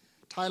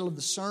title of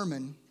the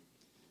sermon,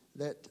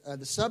 that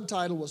the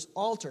subtitle was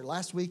Altar.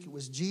 Last week it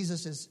was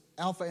Jesus as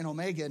Alpha and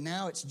Omega.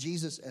 Now it's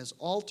Jesus as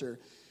Altar.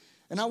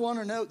 And I want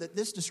to note that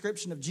this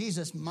description of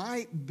Jesus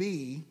might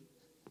be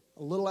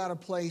a little out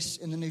of place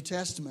in the New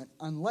Testament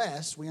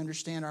unless we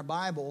understand our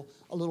Bible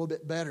a little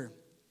bit better.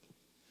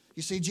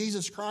 You see,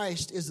 Jesus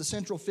Christ is the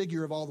central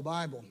figure of all the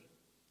Bible.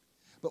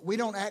 But we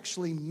don't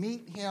actually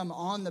meet him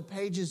on the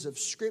pages of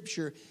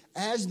Scripture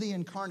as the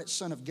incarnate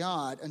Son of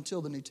God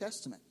until the New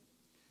Testament.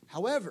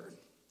 However,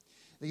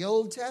 the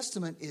Old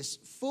Testament is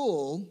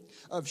full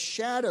of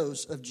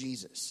shadows of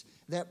Jesus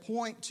that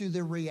point to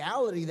the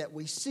reality that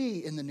we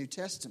see in the New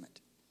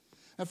Testament.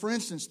 Now, for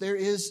instance, there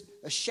is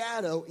a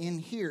shadow in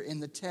here in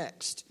the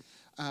text.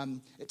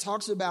 It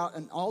talks about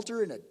an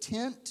altar and a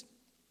tent,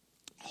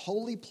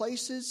 holy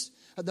places.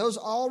 Those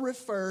all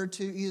refer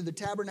to either the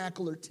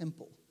tabernacle or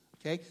temple.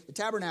 Okay, the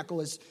tabernacle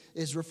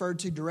is referred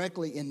to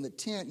directly in the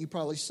tent. You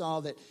probably saw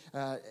that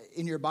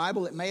in your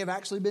Bible. It may have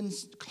actually been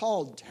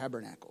called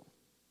tabernacle.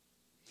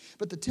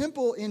 But the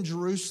temple in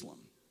Jerusalem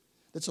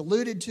that's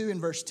alluded to in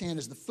verse 10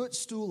 is the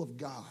footstool of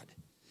God.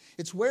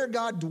 It's where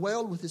God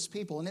dwelled with his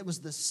people, and it was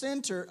the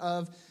center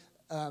of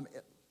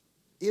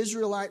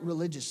Israelite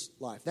religious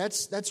life.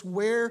 That's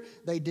where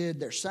they did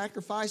their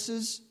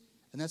sacrifices,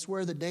 and that's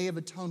where the Day of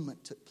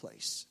Atonement took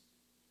place.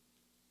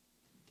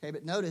 Okay,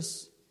 but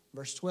notice,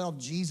 verse 12,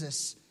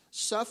 Jesus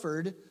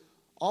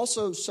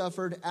also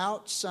suffered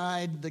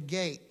outside the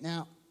gate.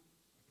 Now,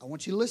 I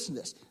want you to listen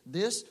to this.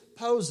 This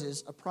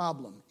poses a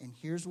problem, and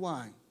here's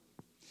why.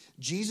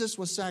 Jesus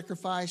was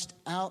sacrificed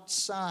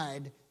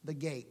outside the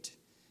gate.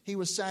 He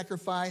was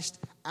sacrificed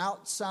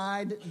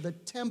outside the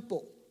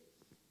temple.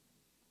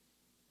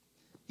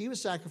 He was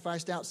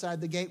sacrificed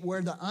outside the gate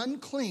where the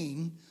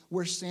unclean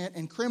were sent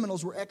and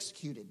criminals were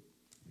executed.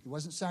 He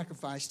wasn't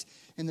sacrificed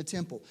in the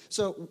temple.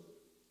 So,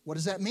 what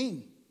does that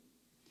mean?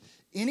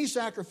 Any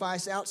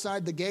sacrifice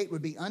outside the gate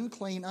would be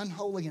unclean,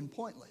 unholy, and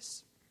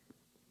pointless.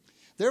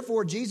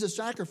 Therefore, Jesus'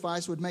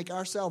 sacrifice would make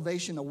our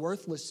salvation a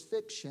worthless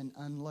fiction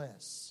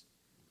unless.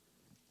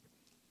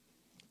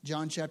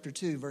 John chapter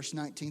 2, verse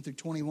 19 through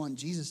 21,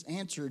 Jesus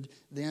answered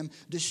them,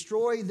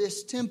 "Destroy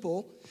this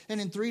temple,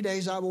 and in 3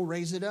 days I will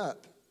raise it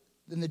up."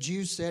 Then the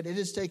Jews said, "It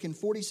has taken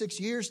 46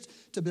 years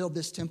to build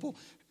this temple,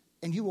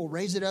 and you will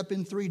raise it up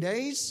in 3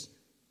 days?"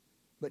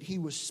 But he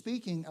was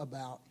speaking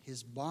about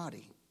his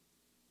body.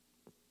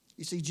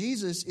 You see,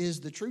 Jesus is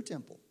the true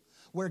temple,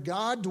 where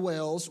God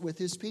dwells with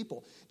his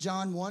people.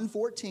 John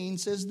 1:14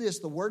 says this,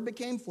 "The Word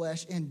became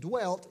flesh and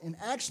dwelt," and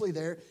actually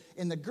there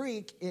in the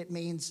Greek it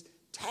means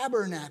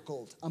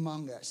tabernacled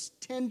among us,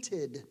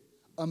 tented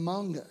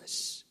among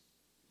us.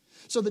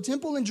 So the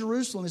temple in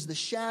Jerusalem is the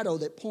shadow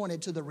that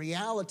pointed to the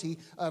reality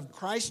of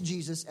Christ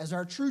Jesus as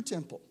our true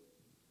temple.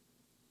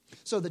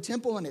 So the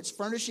temple and its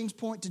furnishings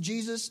point to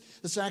Jesus,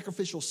 the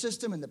sacrificial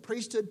system and the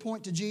priesthood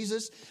point to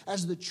Jesus.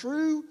 As the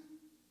true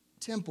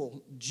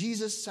temple,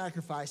 Jesus'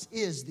 sacrifice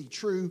is the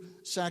true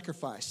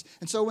sacrifice.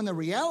 And so when the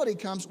reality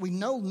comes, we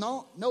no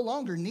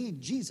longer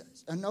need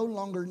Jesus, and no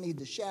longer need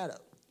the shadow.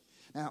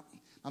 Now,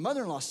 my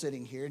mother-in-law's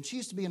sitting here, and she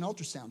used to be an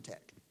ultrasound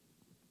tech.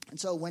 And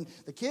so when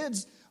the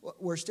kids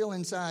were still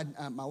inside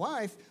my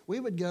wife, we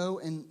would go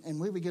and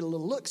we would get a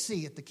little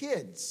look-see at the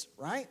kids,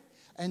 right?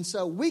 And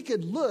so we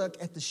could look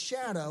at the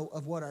shadow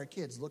of what our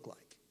kids look like.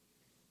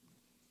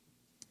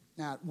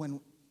 Now,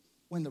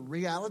 when the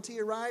reality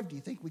arrived, do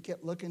you think we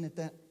kept looking at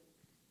that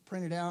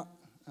printed out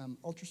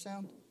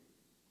ultrasound?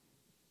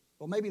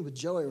 Well, maybe with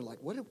Joey, we're like,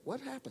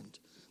 what happened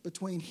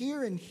between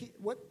here and here?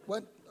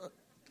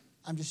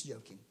 I'm just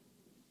joking.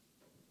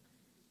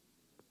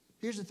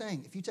 Here's the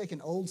thing. If you take an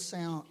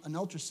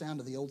ultrasound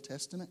of the Old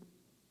Testament,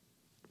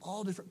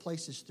 all different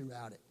places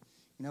throughout it,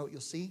 you know what you'll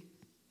see?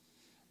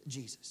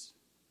 Jesus.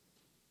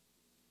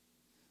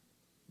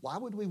 Why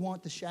would we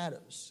want the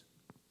shadows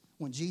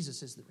when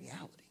Jesus is the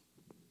reality?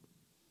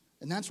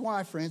 And that's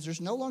why, friends, there's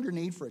no longer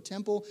need for a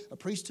temple, a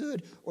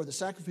priesthood, or the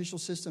sacrificial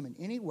system in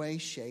any way,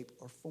 shape,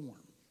 or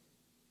form.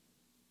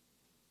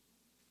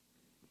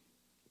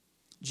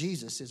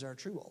 Jesus is our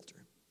true altar.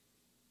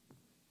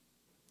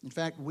 In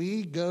fact,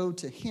 we go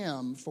to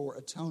him for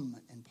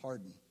atonement and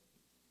pardon.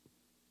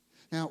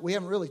 Now, we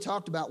haven't really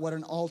talked about what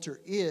an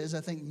altar is.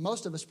 I think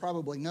most of us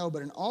probably know,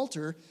 but an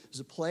altar is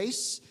a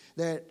place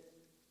that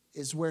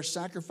is where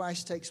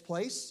sacrifice takes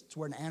place. It's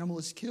where an animal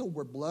is killed,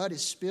 where blood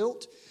is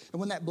spilt. And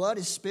when that blood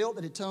is spilt,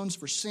 it atones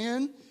for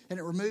sin, and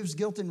it removes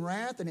guilt and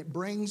wrath, and it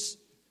brings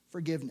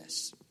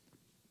forgiveness.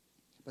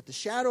 But the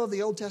shadow of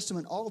the Old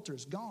Testament altar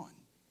is gone.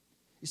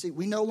 You see,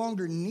 we no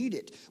longer need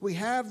it. We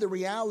have the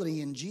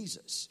reality in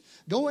Jesus.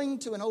 Going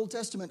to an Old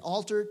Testament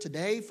altar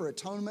today for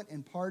atonement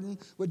and pardon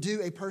would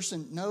do a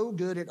person no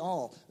good at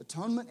all.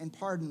 Atonement and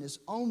pardon is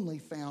only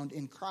found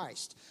in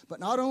Christ. But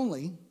not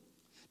only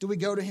do we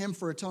go to him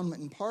for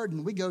atonement and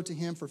pardon, we go to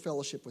him for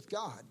fellowship with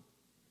God.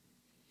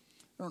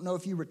 I don't know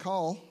if you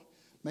recall,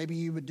 maybe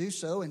you would do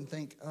so and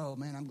think, oh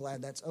man, I'm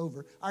glad that's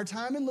over. Our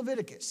time in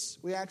Leviticus,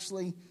 we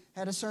actually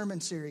had a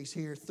sermon series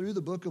here through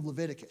the book of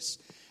Leviticus.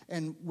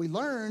 And we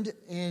learned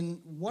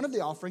in one of the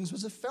offerings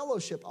was a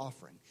fellowship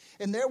offering.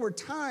 And there were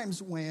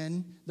times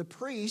when the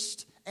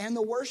priest and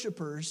the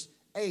worshipers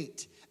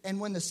ate.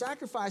 And when the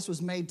sacrifice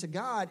was made to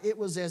God, it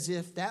was as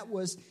if that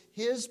was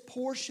his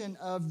portion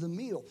of the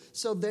meal.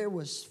 So there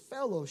was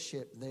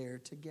fellowship there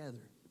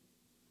together.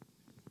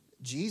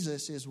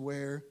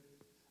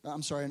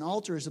 An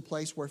altar is a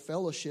place where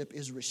fellowship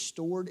is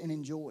restored and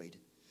enjoyed.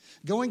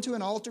 Going to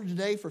an altar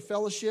today for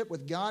fellowship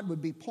with God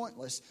would be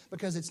pointless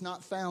because it's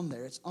not found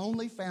there. It's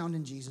only found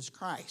in Jesus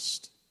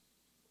Christ.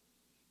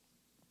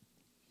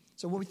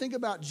 So when we think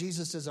about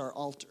Jesus as our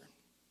altar,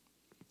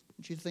 I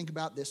want you to think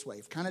about it this way.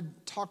 We've kind of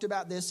talked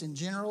about this in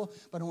general,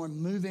 but I want to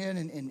move in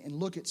and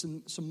look at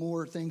some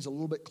more things a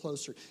little bit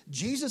closer.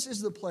 Jesus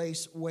is the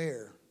place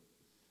where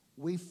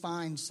we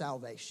find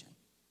salvation.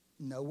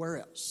 Nowhere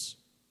else.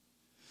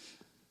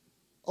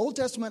 Old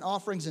Testament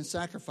offerings and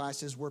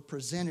sacrifices were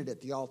presented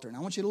at the altar. And I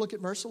want you to look at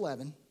verse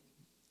 11.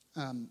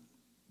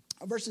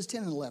 Verses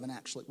 10 and 11,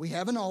 actually. We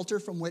have an altar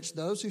from which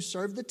those who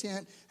serve the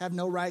tent have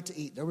no right to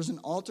eat. There was an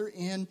altar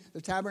in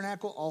the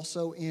tabernacle,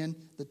 also in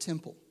the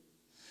temple.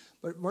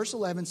 But verse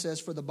 11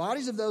 says, for the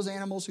bodies of those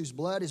animals whose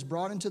blood is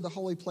brought into the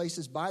holy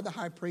places by the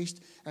high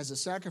priest as a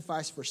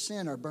sacrifice for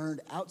sin are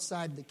burned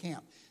outside the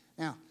camp.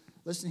 Now,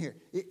 listen here.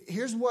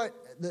 Here's what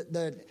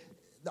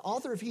the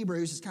author of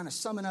Hebrews is kind of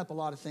summing up a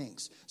lot of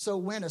things. So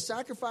when a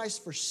sacrifice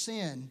for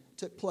sin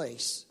took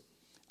place,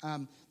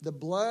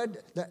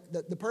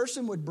 the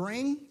person would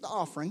bring the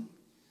offering,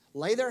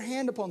 lay their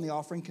hand upon the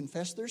offering,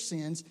 confess their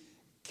sins,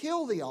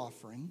 kill the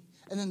offering,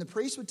 and then the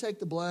priest would take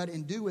the blood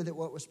and do with it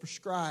what was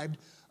prescribed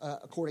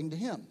according to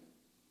him.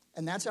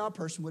 And that's how a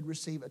person would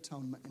receive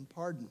atonement and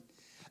pardon.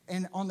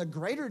 And on the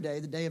greater day,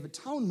 the Day of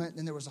Atonement,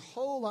 then there was a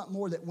whole lot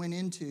more that went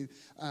into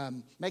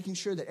making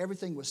sure that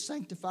everything was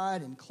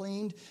sanctified and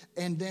cleaned.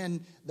 And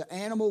then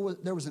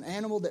there was an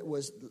animal that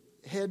was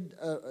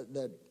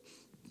the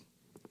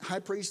high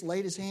priest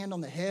laid his hand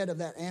on the head of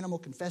that animal,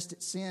 confessed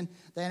its sin.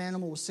 That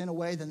animal was sent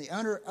away. Then the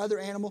other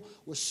animal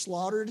was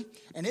slaughtered,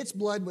 and its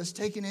blood was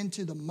taken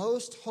into the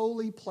most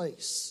holy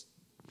place.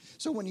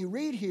 So when you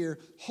read here,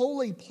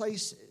 holy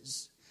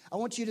places, I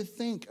want you to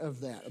think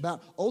of that,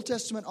 about Old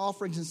Testament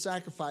offerings and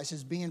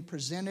sacrifices being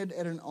presented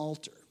at an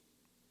altar.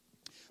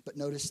 But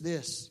notice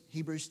this,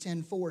 Hebrews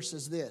 10:4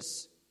 says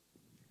this,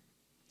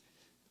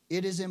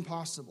 it is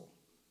impossible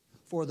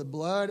for the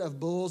blood of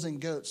bulls and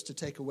goats to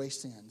take away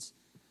sins.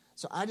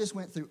 So I just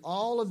went through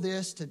all of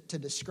this to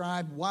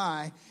describe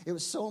why it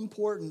was so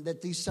important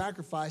that these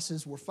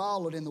sacrifices were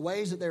followed in the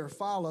ways that they were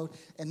followed.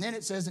 And then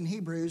it says in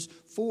Hebrews,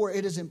 for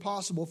it is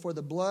impossible for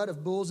the blood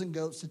of bulls and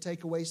goats to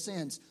take away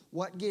sins.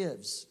 What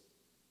gives?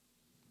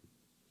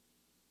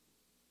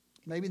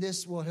 Maybe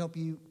this will help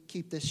you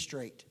keep this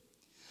straight.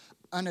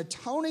 An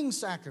atoning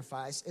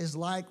sacrifice is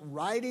like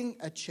writing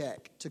a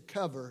check to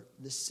cover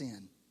the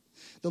sin.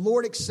 The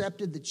Lord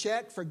accepted the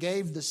check,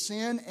 forgave the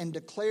sin, and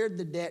declared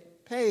the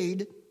debt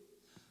paid,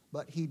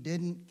 but he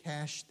didn't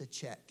cash the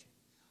check.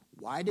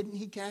 Why didn't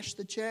he cash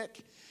the check?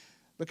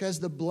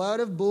 Because the blood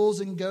of bulls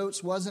and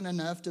goats wasn't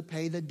enough to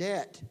pay the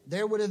debt.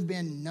 There would have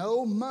been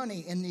no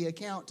money in the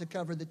account to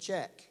cover the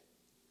check.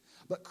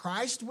 But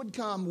Christ would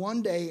come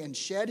one day and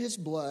shed his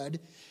blood,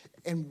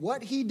 And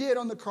what he did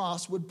on the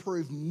cross would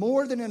prove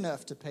more than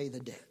enough to pay the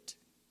debt.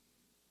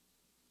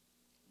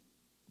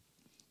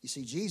 You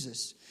see,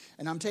 Jesus,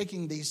 and I'm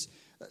taking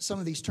some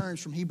of these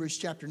terms from Hebrews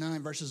chapter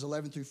 9, verses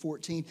 11 through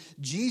 14.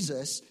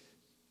 Jesus,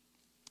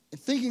 in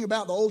thinking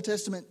about the Old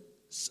Testament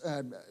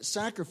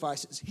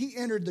sacrifices, he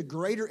entered the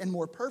greater and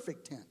more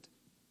perfect tent,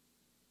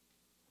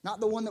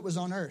 not the one that was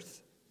on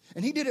earth.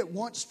 And he did it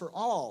once for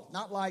all,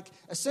 not like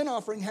a sin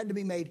offering had to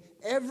be made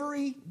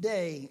every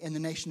day in the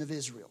nation of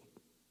Israel.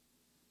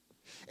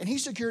 And he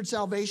secured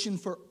salvation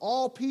for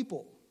all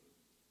people.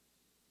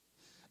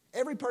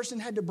 Every person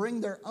had to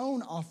bring their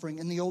own offering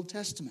in the Old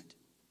Testament.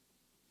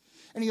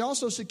 And he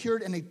also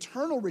secured an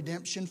eternal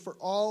redemption for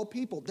all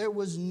people. There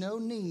was no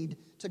need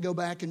to go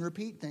back and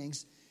repeat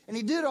things. And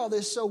he did all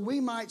this so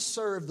we might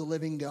serve the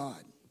living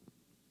God.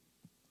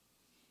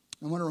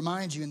 I want to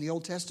remind you, in the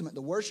Old Testament,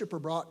 the worshiper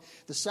brought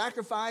the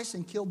sacrifice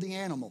and killed the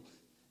animal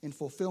in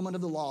fulfillment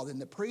of the law. Then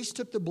the priest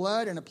took the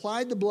blood and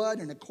applied the blood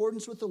in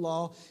accordance with the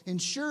law,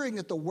 ensuring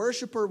that the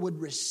worshiper would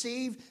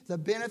receive the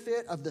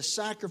benefit of the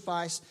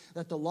sacrifice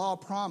that the law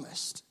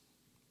promised.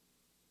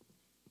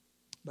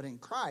 But in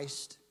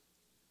Christ,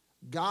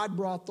 God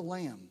brought the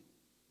lamb.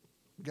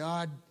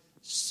 God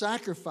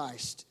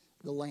sacrificed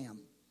the lamb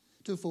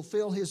to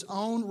fulfill his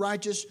own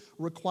righteous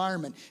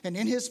requirement. And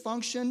in his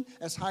function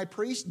as high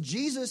priest,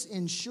 Jesus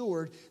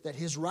ensured that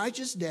his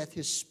righteous death,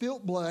 his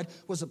spilt blood,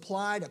 was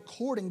applied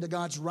according to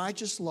God's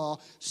righteous law,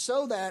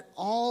 so that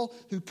all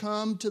who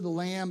come to the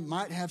Lamb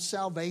might have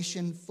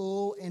salvation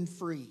full and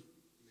free.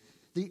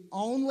 The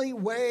only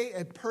way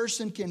a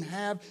person can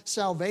have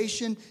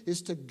salvation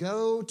is to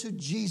go to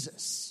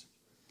Jesus.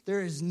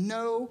 There is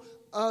no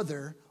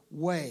other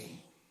way.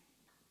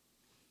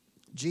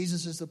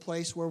 Jesus is the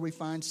place where we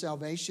find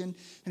salvation,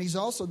 and he's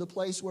also the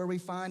place where we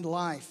find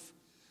life.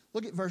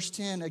 Look at verse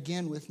 10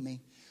 again with me.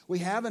 We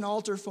have an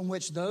altar from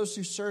which those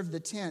who serve the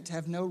tent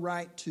have no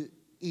right to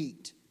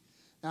eat.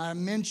 Now, I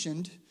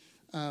mentioned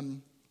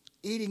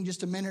eating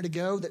just a minute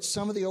ago that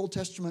some of the Old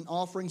Testament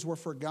offerings were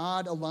for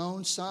God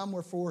alone. Some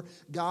were for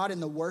God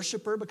and the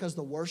worshiper because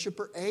the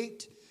worshiper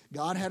ate.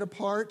 God had a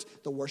part,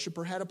 the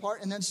worshiper had a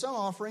part. And then some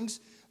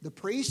offerings, the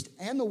priest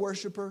and the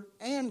worshiper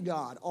and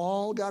God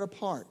all got a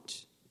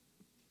part.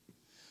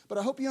 But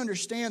I hope you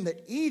understand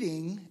that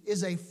eating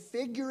is a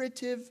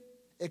figurative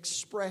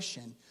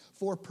expression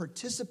for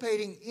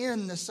participating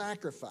in the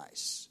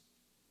sacrifice.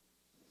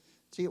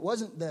 See, it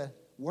wasn't the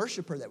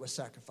worshiper that was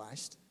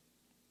sacrificed.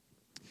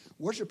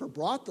 Worshiper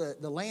brought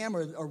the lamb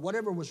or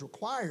whatever was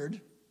required,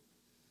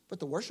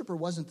 but the worshiper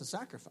wasn't the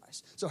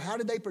sacrifice. So how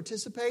did they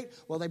participate?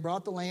 Well, they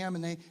brought the lamb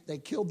and they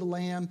killed the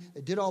lamb.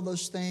 They did all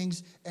those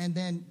things. And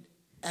then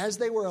as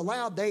they were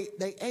allowed, they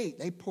ate.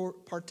 They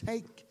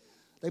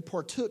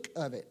partook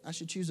of it. I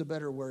should choose a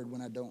better word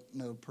when I don't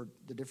know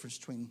the difference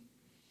between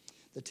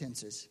the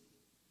tenses.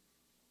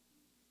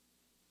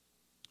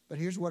 But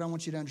here's what I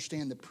want you to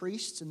understand. The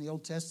priests in the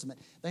Old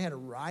Testament, they had a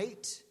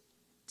right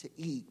to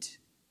eat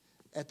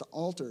at the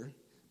altar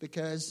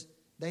because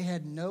they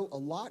had no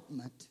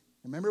allotment.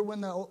 Remember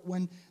when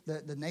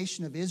the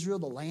nation of Israel,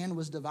 the land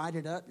was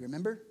divided up? You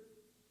remember?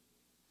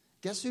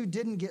 Guess who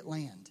didn't get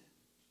land?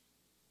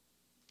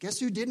 Guess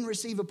who didn't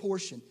receive a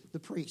portion? The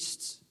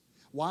priests.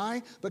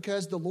 Why?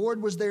 Because the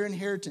Lord was their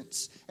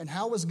inheritance. And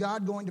how was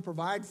God going to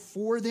provide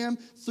for them?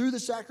 Through the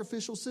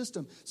sacrificial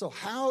system. So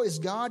how is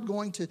God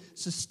going to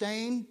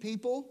sustain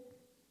people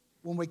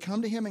when we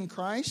come to him in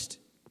Christ?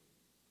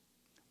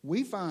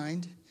 We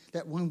find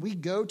that when we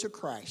go to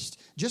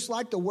Christ, just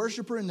like the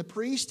worshiper and the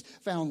priest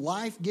found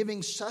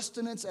life-giving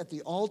sustenance at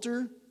the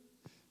altar,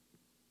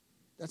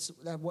 that's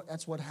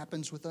what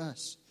happens with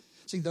us.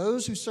 See,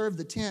 those who serve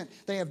the tent,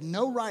 they have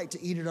no right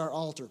to eat at our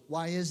altar.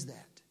 Why is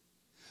that?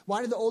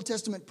 Why did the Old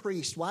Testament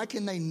priests, why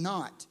can they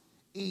not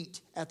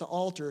eat at the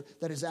altar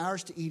that is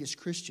ours to eat as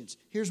Christians?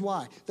 Here's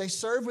why. They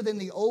serve within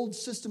the old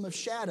system of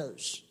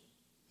shadows.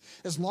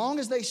 As long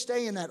as they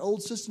stay in that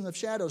old system of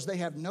shadows, they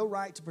have no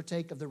right to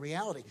partake of the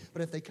reality.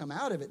 But if they come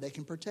out of it, they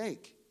can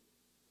partake.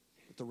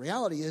 But the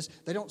reality is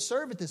they don't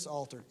serve at this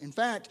altar. In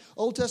fact,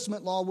 Old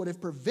Testament law would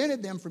have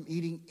prevented them from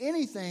eating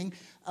anything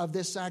of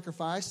this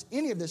sacrifice,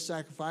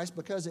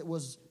 because it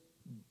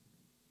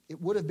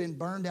would have been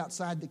burned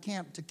outside the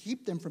camp to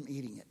keep them from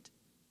eating it.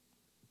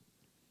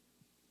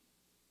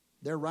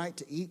 Their right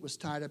to eat was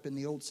tied up in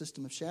the old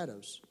system of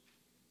shadows.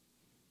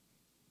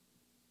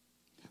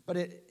 But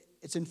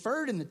it's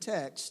inferred in the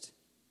text,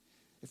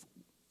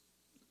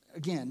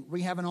 again,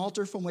 we have an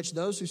altar from which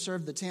those who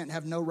serve the tent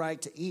have no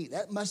right to eat.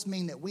 That must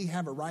mean that we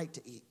have a right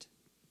to eat.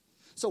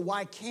 So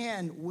why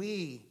can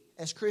we,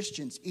 as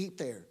Christians, eat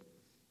there?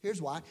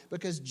 Here's why.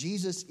 Because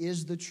Jesus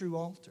is the true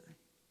altar.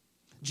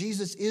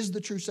 Jesus is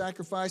the true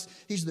sacrifice.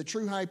 He's the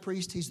true high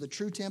priest. He's the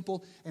true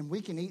temple. And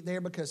we can eat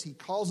there because he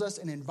calls us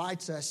and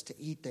invites us to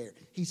eat there.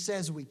 He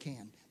says we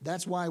can.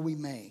 That's why we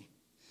may.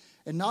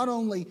 And not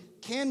only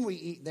can we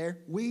eat there,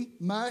 we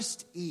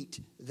must eat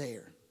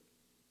there.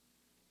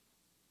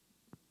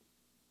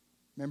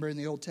 Remember in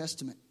the Old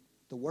Testament,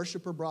 the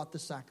worshiper brought the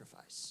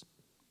sacrifice.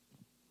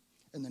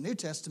 In the New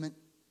Testament,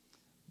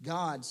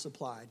 God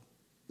supplied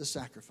the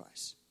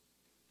sacrifice.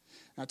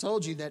 I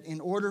told you that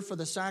in order for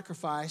the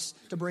sacrifice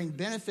to bring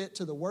benefit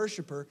to the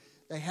worshiper,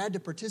 they had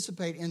to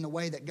participate in the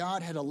way that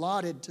God had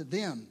allotted to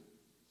them.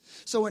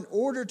 So in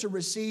order to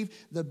receive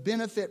the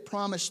benefit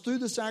promised through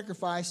the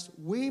sacrifice,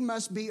 we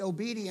must be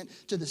obedient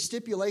to the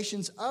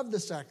stipulations of the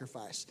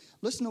sacrifice.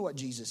 Listen to what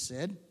Jesus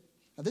said.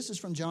 Now, this is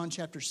from John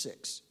chapter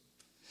 6.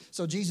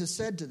 So Jesus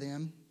said to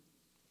them,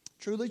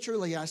 "Truly,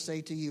 truly, I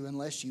say to you,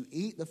 unless you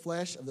eat the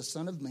flesh of the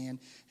Son of Man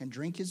and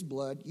drink his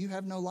blood, you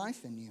have no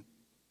life in you.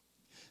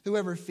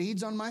 Whoever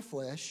feeds on my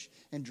flesh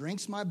and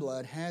drinks my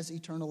blood has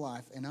eternal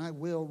life, and I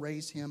will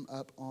raise him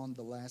up on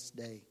the last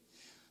day."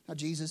 Now,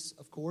 Jesus,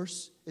 of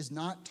course, is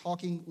not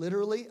talking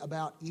literally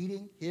about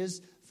eating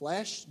his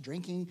flesh,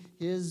 drinking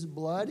his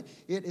blood.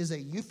 It is a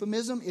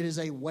euphemism. It is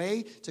a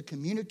way to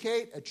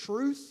communicate a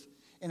truth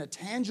in a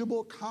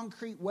tangible,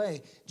 concrete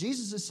way.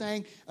 Jesus is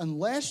saying,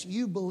 unless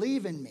you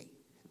believe in me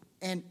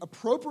and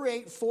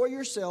appropriate for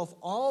yourself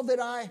all that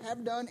I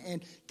have done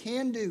and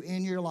can do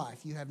in your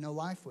life, you have no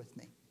life with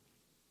me.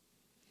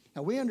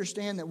 Now, we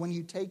understand that when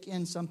you take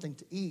in something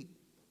to eat,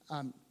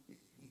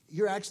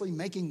 you're actually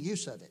making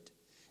use of it.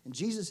 And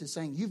Jesus is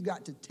saying, you've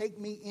got to take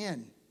me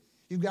in.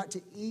 You've got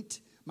to eat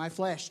my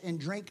flesh and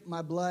drink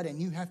my blood,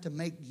 and you have to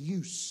make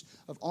use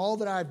of all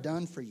that I've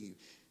done for you.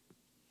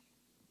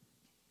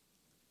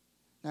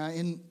 Now,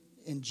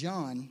 in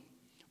John,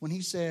 when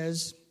he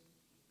says,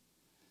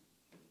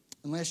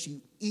 unless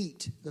you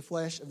eat the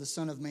flesh of the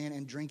Son of Man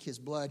and drink his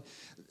blood,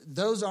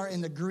 those are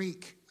in the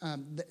Greek.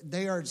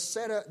 They are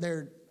set up.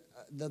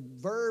 The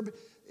verb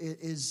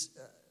is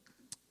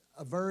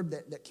a verb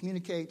that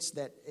communicates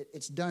that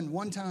it's done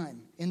one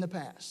time in the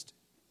past.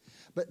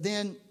 But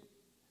then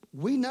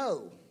we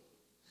know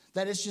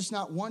that it's just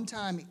not one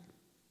time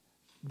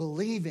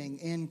believing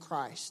in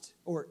Christ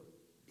or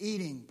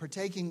eating,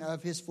 partaking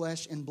of his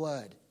flesh and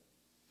blood.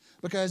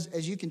 Because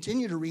as you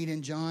continue to read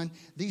in John,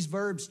 these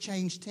verbs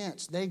change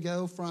tense. They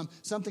go from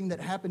something that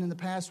happened in the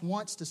past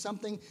once to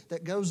something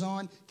that goes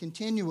on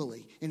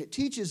continually. And it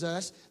teaches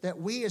us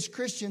that we as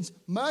Christians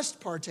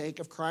must partake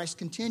of Christ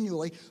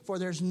continually, for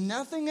there's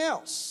nothing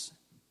else.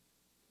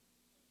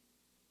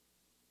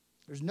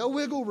 There's no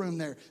wiggle room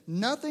there.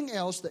 Nothing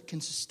else that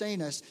can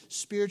sustain us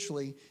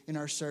spiritually in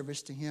our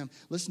service to him.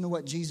 Listen to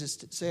what Jesus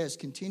says,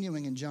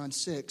 continuing in John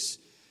 6,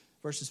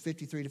 verses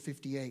 53 to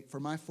 58. "For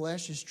my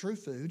flesh is true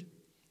food,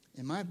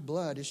 and my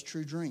blood is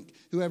true drink.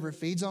 Whoever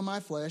feeds on my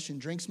flesh and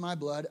drinks my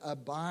blood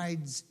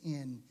abides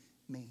in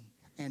me,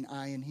 and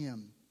I in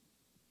him.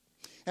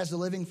 As the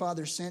living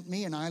Father sent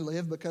me, and I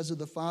live because of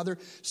the Father,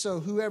 so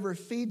whoever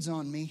feeds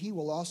on me, he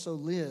will also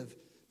live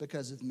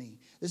because of me.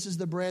 This is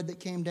the bread that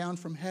came down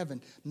from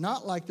heaven,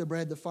 not like the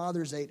bread the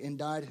fathers ate and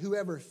died.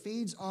 Whoever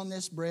feeds on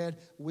this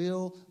bread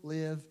will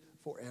live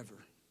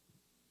forever."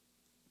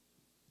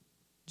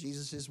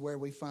 Jesus is where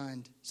we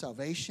find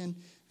salvation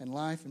and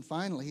life. And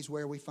finally, he's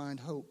where we find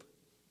hope.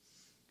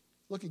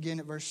 Look again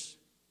at verse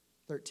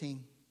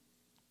 13.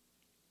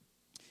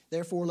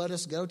 "Therefore, let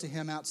us go to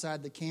him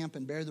outside the camp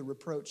and bear the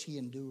reproach he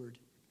endured.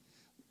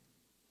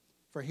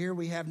 For here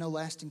we have no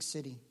lasting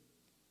city,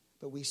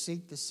 but we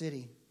seek the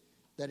city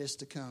that is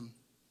to come."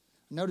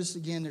 Notice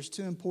again, there's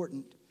some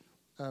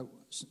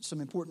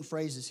important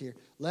phrases here.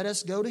 Let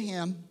us go to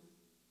him. And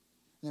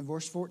then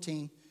verse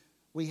 14,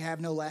 we have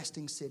no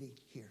lasting city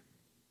here.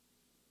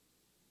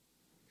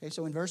 Okay,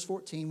 so in verse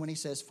 14, when he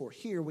says, "For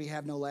here we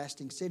have no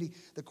lasting city,"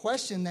 the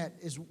question that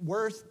is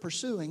worth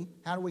pursuing,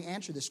 how do we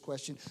answer this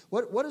question?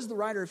 What does the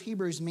writer of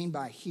Hebrews mean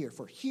by here?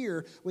 For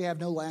here we have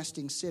no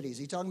lasting city. Is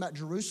he talking about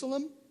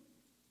Jerusalem?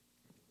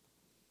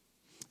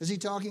 Is he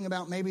talking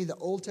about maybe the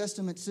Old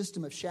Testament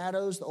system of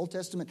shadows, the Old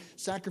Testament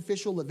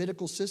sacrificial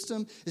Levitical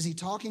system? Is he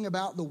talking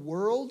about the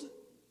world?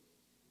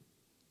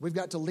 We've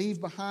got to leave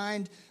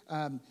behind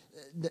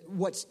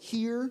what's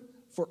here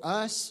for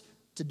us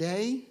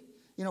today.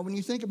 You know, when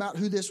you think about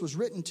who this was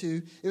written to,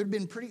 it would have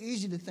been pretty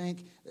easy to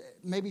think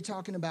maybe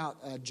talking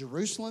about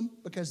Jerusalem,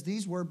 because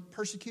these were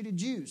persecuted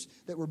Jews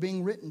that were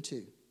being written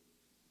to.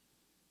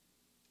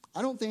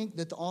 I don't think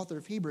that the author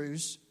of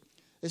Hebrews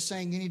is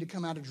saying you need to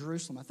come out of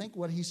Jerusalem. I think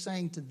what he's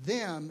saying to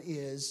them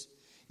is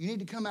you need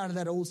to come out of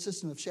that old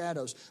system of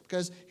shadows,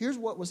 because here's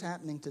what was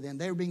happening to them.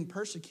 They were being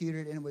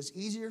persecuted, and it was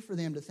easier for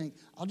them to think,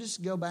 I'll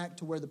just go back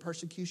to where the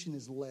persecution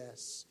is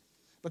less,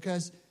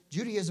 because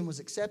Judaism was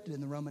accepted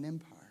in the Roman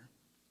Empire.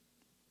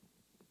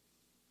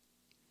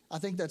 I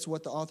think that's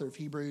what the author of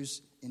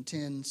Hebrews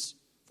intends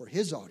for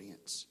his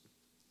audience.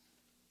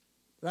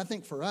 But I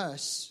think for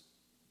us,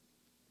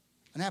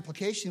 an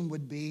application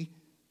would be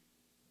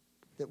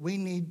that we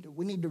need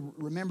to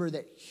remember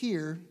that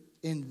here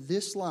in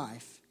this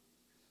life,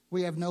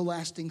 we have no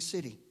lasting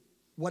city.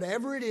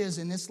 Whatever it is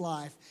in this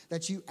life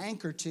that you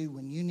anchor to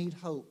when you need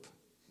hope,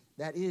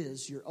 that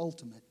is your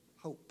ultimate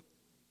hope.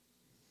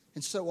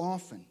 And so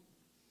often,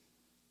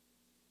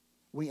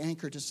 we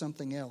anchor to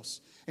something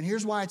else. And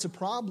here's why it's a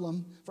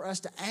problem for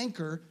us to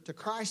anchor to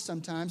Christ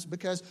sometimes,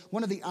 because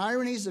one of the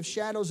ironies of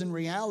shadows and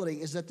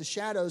reality is that the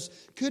shadows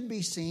could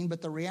be seen,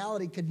 but the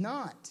reality could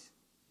not.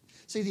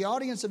 See, the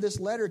audience of this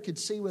letter could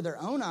see with their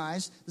own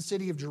eyes the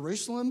city of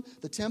Jerusalem,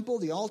 the temple,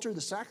 the altar, the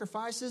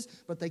sacrifices,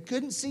 but they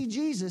couldn't see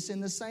Jesus in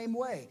the same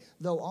way,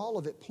 though all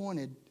of it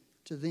pointed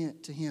to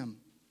him.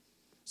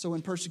 So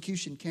when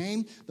persecution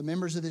came, the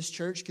members of this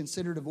church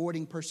considered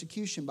avoiding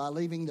persecution by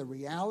leaving the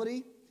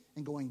reality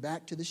and going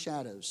back to the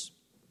shadows,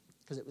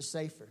 because it was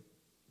safer,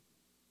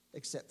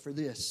 except for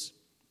this.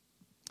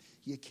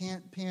 You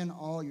can't pin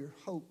all your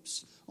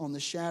hopes on the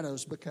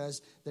shadows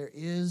because there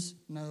is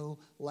no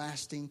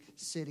lasting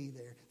city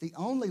there. The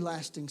only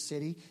lasting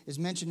city is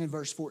mentioned in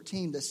verse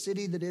 14, the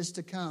city that is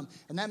to come.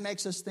 And that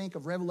makes us think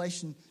of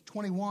Revelation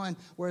 21,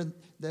 where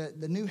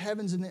the new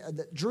heavens and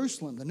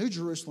the New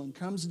Jerusalem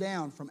comes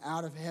down from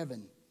out of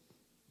heaven.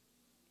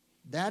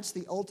 That's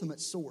the ultimate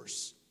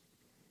source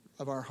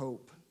of our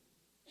hope.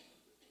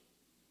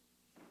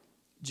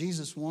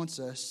 Jesus wants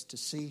us to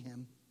see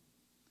him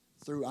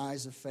through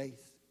eyes of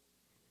faith,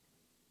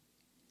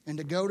 and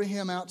to go to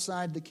him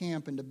outside the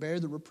camp and to bear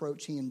the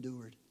reproach he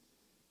endured.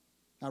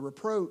 Now,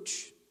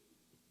 reproach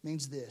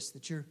means this,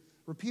 that you're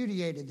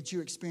repudiated, that you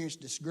experience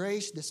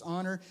disgrace,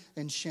 dishonor,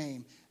 and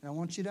shame. And I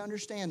want you to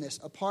understand this.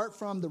 Apart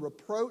from the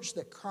reproach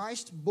that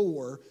Christ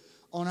bore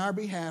on our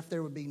behalf,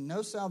 there would be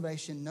no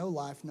salvation, no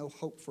life, no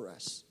hope for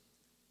us.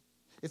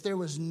 If there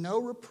was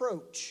no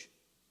reproach,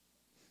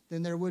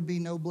 then there would be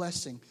no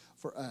blessing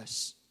for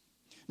us.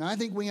 Now, I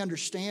think we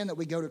understand that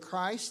we go to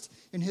Christ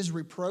in his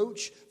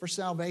reproach for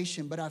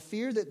salvation, but I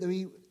fear that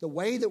the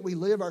way that we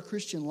live our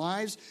Christian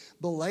lives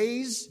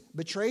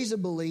betrays a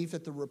belief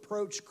that the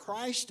reproach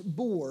Christ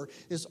bore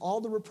is all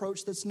the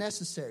reproach that's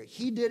necessary.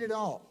 He did it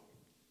all.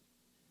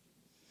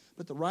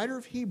 But the writer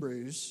of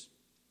Hebrews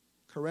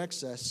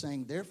corrects us,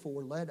 saying,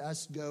 therefore, let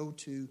us go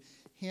to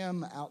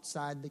him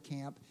outside the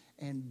camp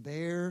and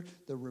bear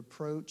the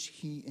reproach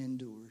he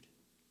endured.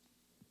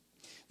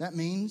 That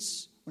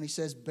means, when he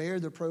says bear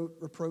the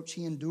reproach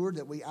he endured,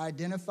 that we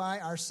identify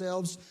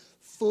ourselves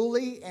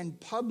fully and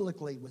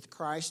publicly with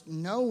Christ,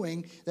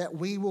 knowing that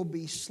we will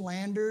be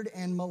slandered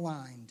and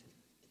maligned.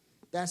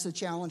 That's a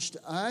challenge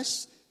to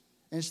us,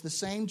 and it's the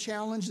same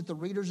challenge that the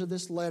readers of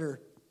this letter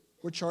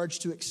were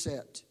charged to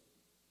accept.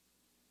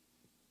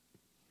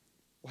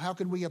 Well, how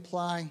could we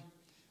apply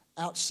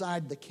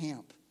outside the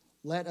camp?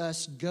 Let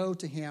us go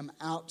to him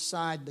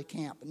outside the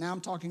camp. Now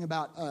I'm talking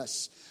about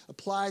us.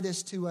 Apply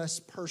this to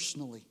us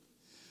personally.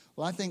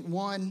 Well, I think,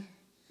 one,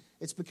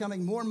 it's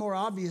becoming more and more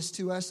obvious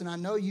to us, and I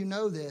know you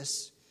know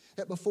this,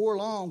 that before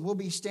long we'll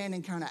be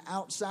standing kind of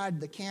outside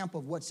the camp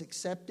of what's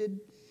accepted.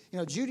 You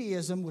know,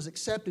 Judaism was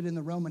accepted in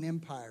the Roman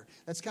Empire.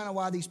 That's kind of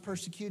why these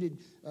persecuted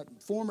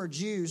former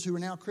Jews who are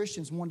now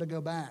Christians wanted to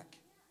go back.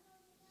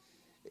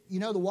 You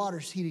know, the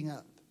water's heating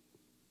up.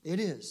 It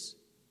is.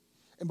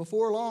 And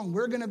before long,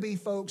 we're going to be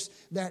folks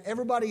that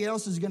everybody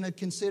else is going to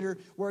consider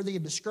worthy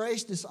of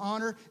disgrace,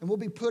 dishonor, and we'll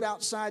be put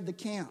outside the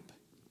camp.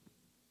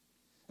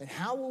 And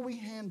how will we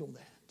handle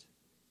that?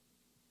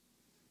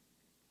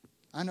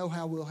 I know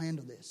how we'll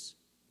handle this.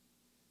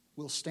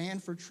 We'll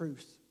stand for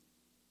truth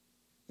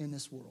in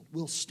this world.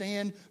 We'll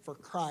stand for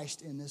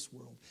Christ in this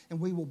world.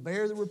 And we will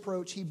bear the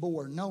reproach he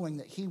bore, knowing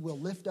that he will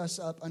lift us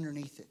up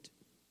underneath it.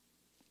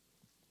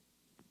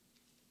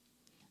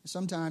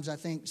 Sometimes I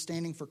think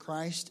standing for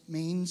Christ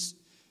means,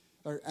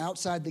 or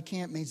outside the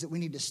camp means, that we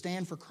need to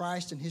stand for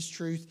Christ and his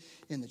truth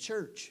in the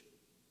church.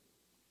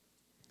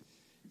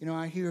 You know,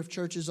 I hear of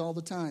churches all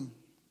the time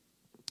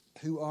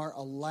who are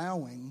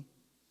allowing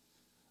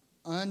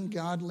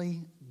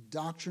ungodly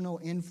doctrinal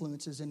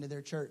influences into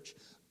their church,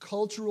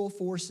 cultural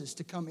forces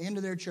to come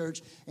into their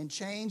church and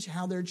change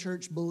how their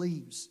church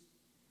believes.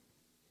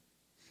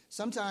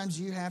 Sometimes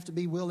you have to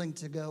be willing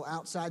to go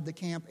outside the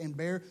camp and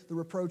bear the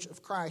reproach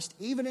of Christ,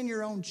 even in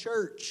your own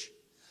church,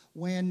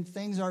 when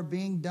things are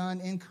being done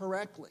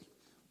incorrectly,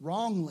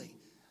 wrongly,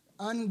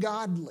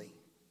 ungodly,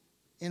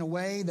 in a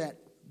way that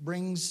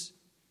brings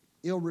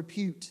ill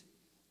repute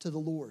to the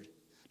Lord.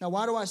 Now,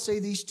 why do I say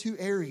these two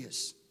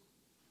areas?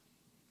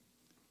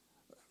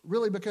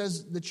 Really,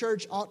 because the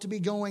church ought to be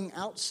going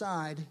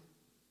outside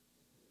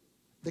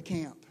the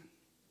camp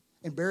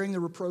and bearing the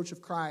reproach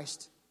of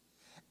Christ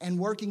and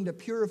working to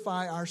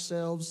purify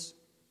ourselves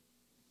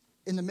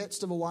in the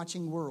midst of a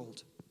watching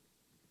world.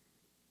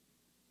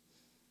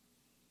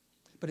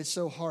 But it's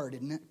so hard,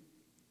 isn't it?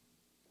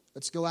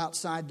 Let's go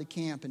outside the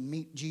camp and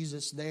meet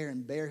Jesus there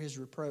and bear his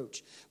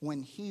reproach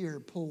when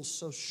here pulls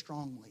so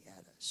strongly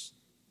at us.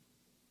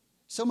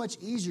 So much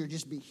easier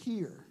just be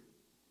here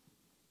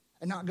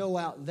and not go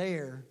out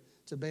there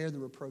to bear the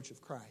reproach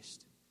of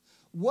Christ.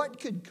 What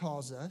could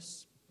cause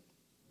us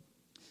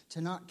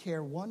to not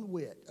care one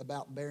whit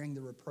about bearing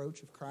the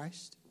reproach of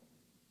Christ?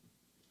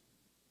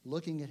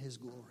 Looking at his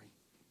glory.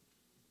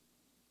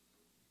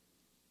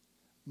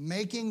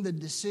 Making the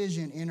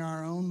decision in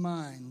our own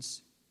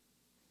minds,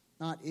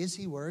 not is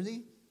he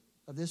worthy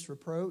of this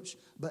reproach,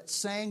 but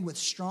saying with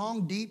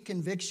strong, deep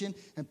conviction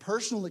and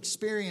personal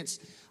experience,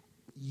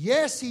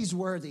 yes, he's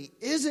worthy.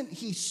 Isn't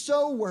he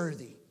so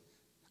worthy?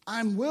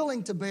 I'm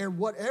willing to bear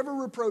whatever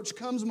reproach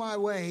comes my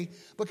way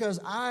because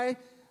I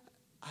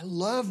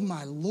love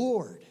my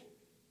Lord.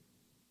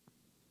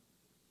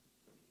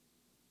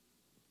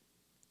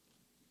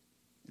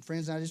 And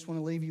friends, I just want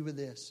to leave you with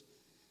this.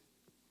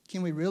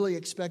 Can we really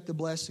expect the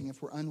blessing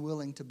if we're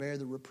unwilling to bear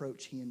the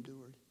reproach he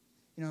endured?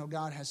 You know,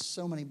 God has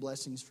so many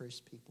blessings for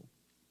his people.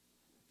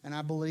 And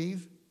I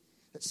believe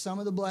that some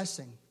of the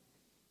blessing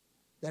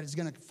that is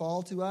going to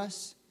fall to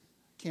us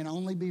can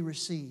only be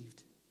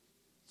received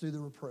through the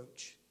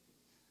reproach.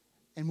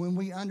 And when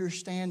we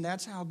understand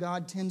that's how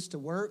God tends to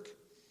work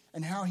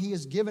and how he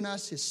has given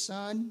us his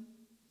Son,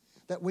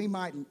 that we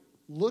might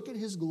look at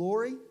his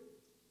glory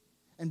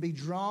and be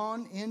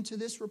drawn into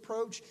this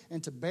reproach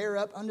and to bear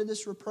up under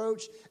this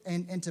reproach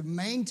and to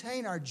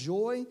maintain our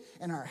joy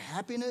and our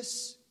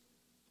happiness,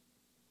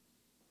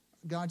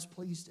 God's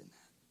pleased in that.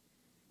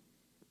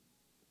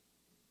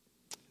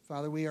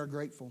 Father, we are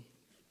grateful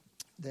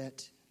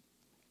that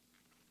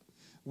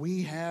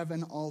we have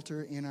an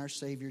altar in our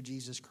Savior,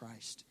 Jesus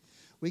Christ.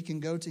 We can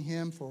go to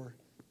him for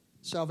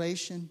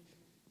salvation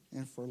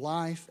and for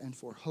life and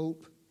for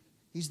hope.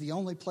 He's the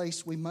only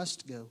place we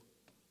must go.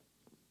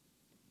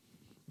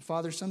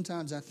 Father,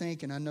 sometimes I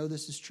think, and I know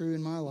this is true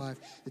in my life,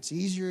 it's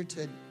easier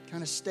to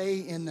kind of stay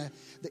in the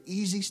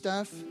easy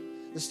stuff,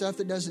 the stuff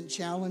that doesn't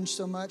challenge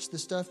so much, the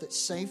stuff that's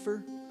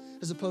safer,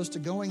 as opposed to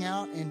going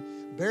out and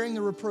bearing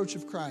the reproach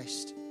of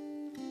Christ.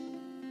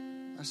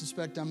 I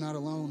suspect I'm not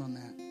alone on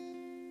that.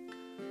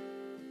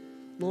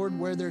 Lord,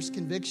 where there's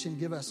conviction,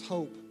 give us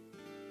hope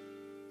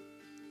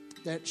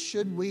that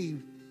should we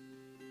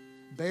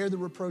bear the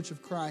reproach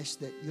of Christ,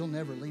 that you'll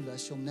never leave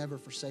us, you'll never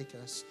forsake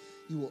us.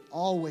 You will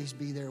always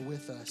be there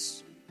with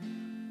us.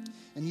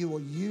 And you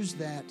will use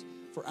that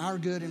for our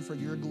good and for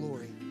your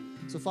glory.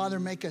 So, Father,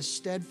 make us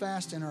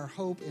steadfast in our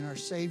hope in our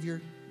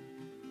Savior.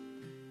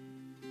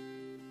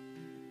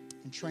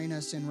 And train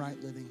us in right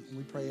living. And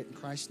we pray it in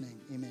Christ's name.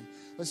 Amen.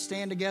 Let's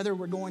stand together.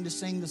 We're going to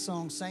sing the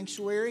song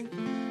Sanctuary.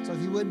 So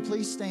if you would,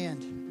 please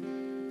stand.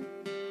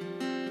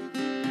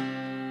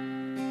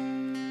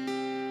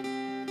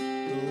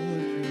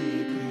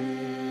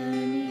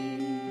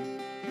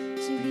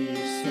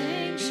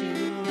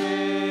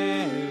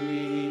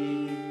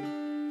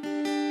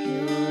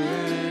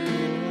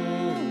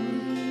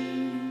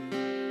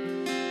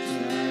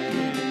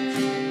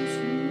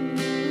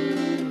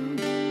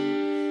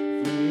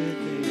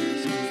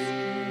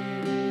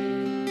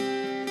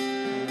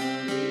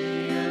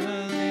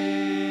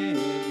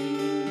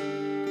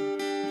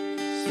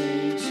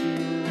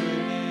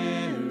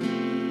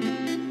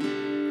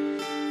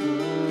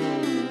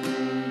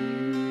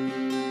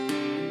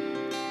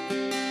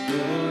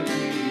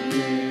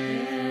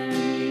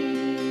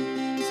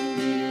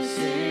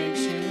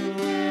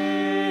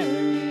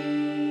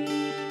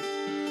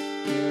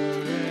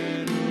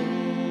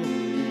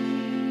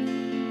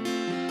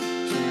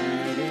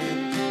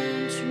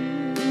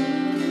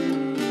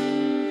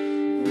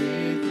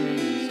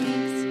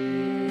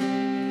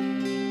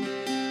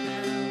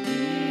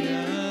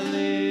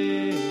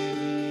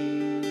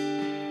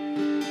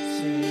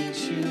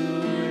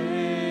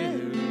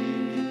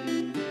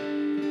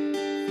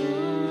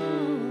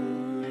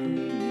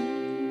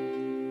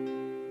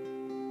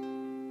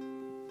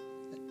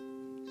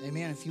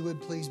 If you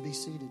would, please be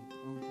seated.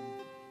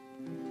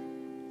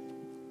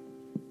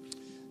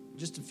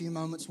 Just a few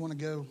moments, want to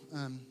go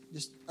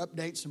just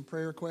update some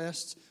prayer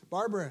requests.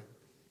 Barbara,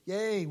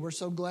 yay, we're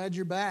so glad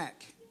you're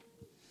back.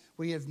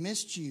 We have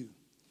missed you.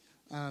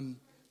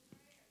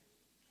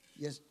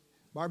 Yes,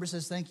 Barbara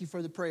says thank you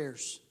for the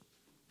prayers.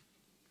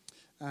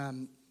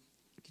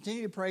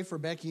 Continue to pray for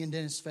Becky and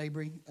Dennis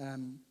Fabry.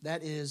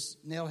 That is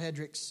Nell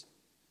Hedrick's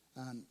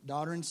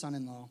daughter and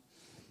son-in-law.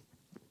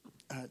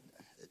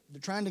 They're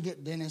trying to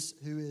get Dennis,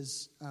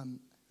 who's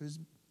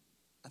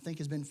I think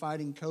has been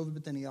fighting COVID,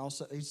 but then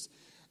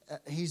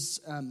he's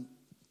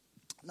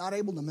not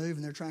able to move,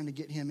 and they're trying to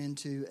get him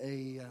into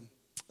a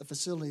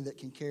facility that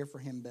can care for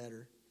him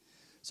better.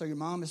 So your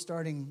mom is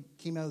starting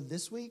chemo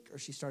this week, or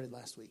she started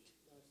last week?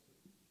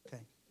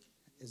 Okay,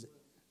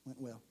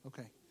 went well?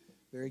 Okay,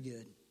 very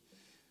good.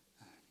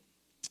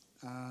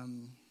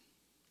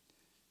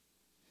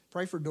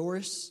 Pray for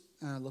Doris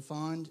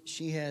LaFond.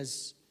 She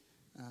has.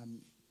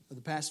 For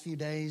the past few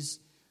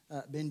days,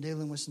 been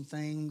dealing with some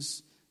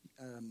things,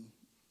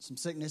 some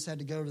sickness, had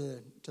to go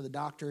to the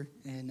doctor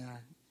and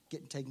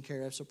getting taken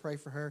care of. So pray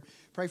for her.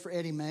 Pray for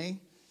Eddie May.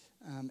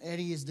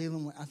 Eddie is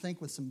dealing with, I think,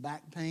 with some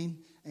back pain,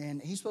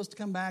 and he's supposed to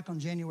come back on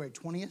January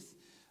 20th.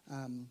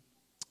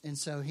 And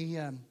so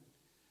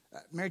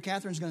Mary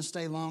Catherine's going to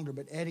stay longer,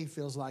 but Eddie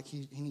feels like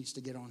he needs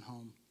to get on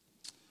home.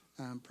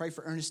 Pray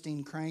for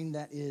Ernestine Crane.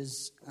 That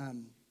is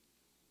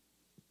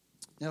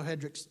Nell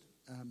Hedrick's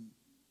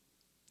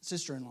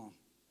sister-in-law.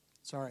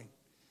 Sorry.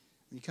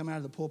 When you come out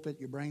of the pulpit,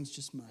 your brain's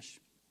just mush.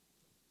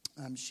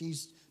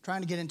 She's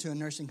trying to get into a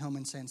nursing home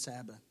in San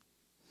Saba.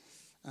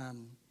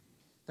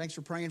 Thanks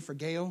for praying for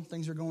Gail.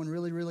 Things are going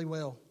really, really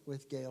well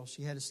with Gail.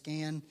 She had a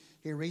scan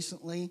here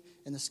recently,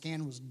 and the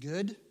scan was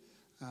good.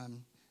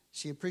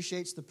 She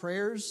appreciates the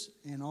prayers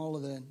and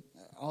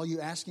all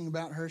you asking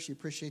about her. She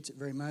appreciates it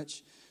very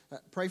much.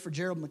 Pray for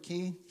Gerald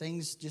McKee.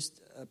 Things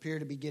just appear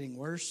to be getting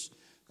worse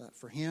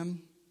for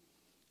him.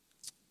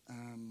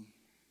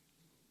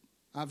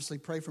 Obviously,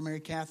 pray for Mary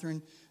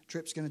Catherine.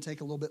 trip's going to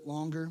take a little bit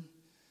longer.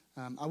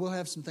 I will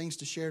have some things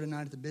to share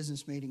tonight at the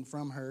business meeting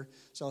from her,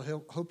 so I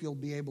hope you'll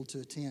be able to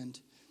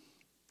attend.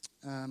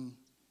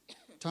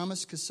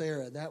 Thomas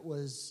Casera, that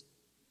was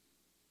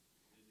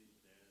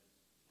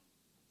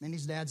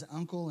Mindy's dad's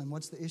uncle, and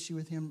what's the issue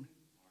with him?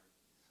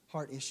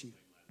 Heart issue.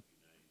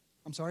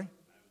 I'm sorry?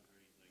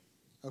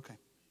 Okay.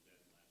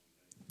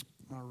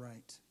 All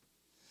right.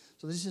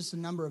 So this is just a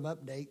number of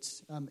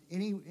updates.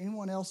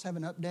 Anyone else have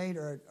an update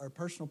or a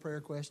personal prayer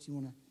request you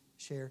want to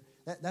share?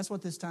 That's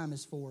what this time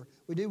is for.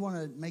 We do want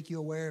to make you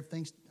aware of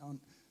things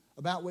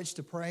about which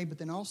to pray, but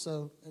then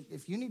also,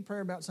 if you need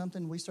prayer about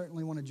something, we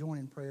certainly want to join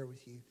in prayer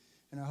with you.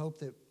 And I hope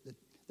that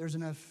there's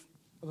enough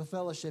of a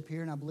fellowship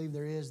here, and I believe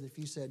there is, that if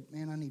you said,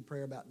 man, I need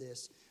prayer about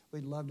this,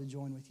 we'd love to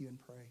join with you and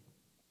pray.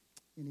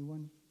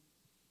 Anyone?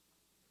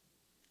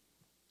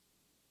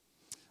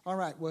 All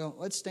right, well,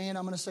 let's stand.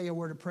 I'm going to say a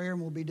word of prayer, and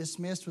we'll be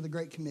dismissed with a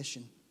Great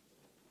Commission.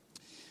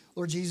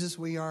 Lord Jesus,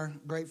 we are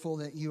grateful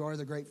that you are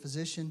the great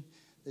physician,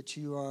 that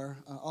you are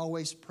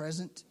always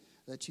present,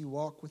 that you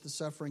walk with the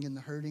suffering and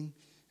the hurting.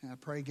 And I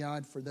pray,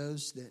 God, for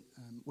those that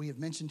we have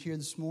mentioned here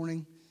this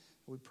morning,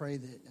 we pray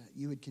that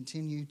you would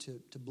continue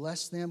to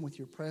bless them with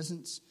your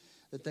presence,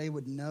 that they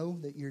would know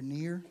that you're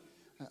near.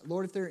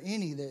 Lord, if there are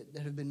any that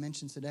have been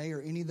mentioned today,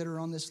 or any that are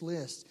on this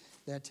list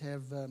that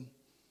have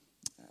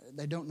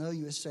they don't know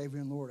you as Savior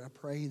and Lord, I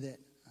pray that,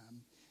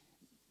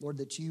 Lord,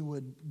 that you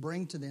would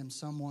bring to them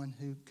someone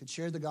who could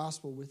share the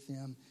gospel with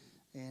them,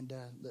 and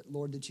that,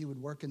 Lord, that you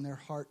would work in their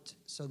heart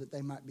so that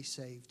they might be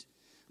saved.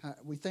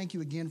 We thank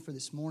you again for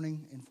this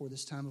morning and for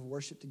this time of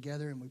worship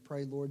together, and we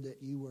pray, Lord, that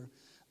you were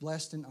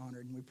blessed and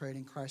honored, and we pray it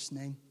in Christ's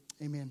name.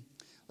 Amen.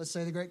 Let's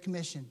say the Great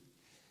Commission.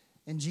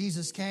 And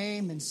Jesus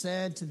came and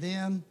said to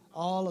them,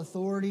 all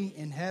authority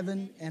in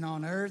heaven and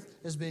on earth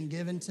has been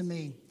given to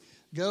me.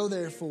 Go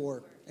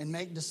therefore and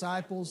make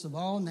disciples of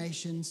all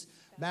nations,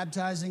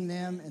 baptizing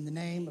them in the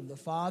name of the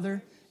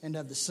Father and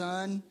of the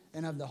Son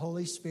and of the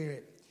Holy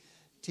Spirit,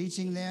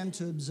 teaching them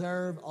to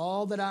observe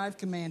all that I've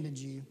commanded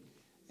you.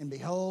 And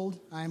behold,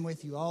 I am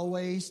with you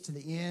always to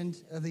the end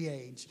of the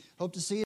age. Hope to see you.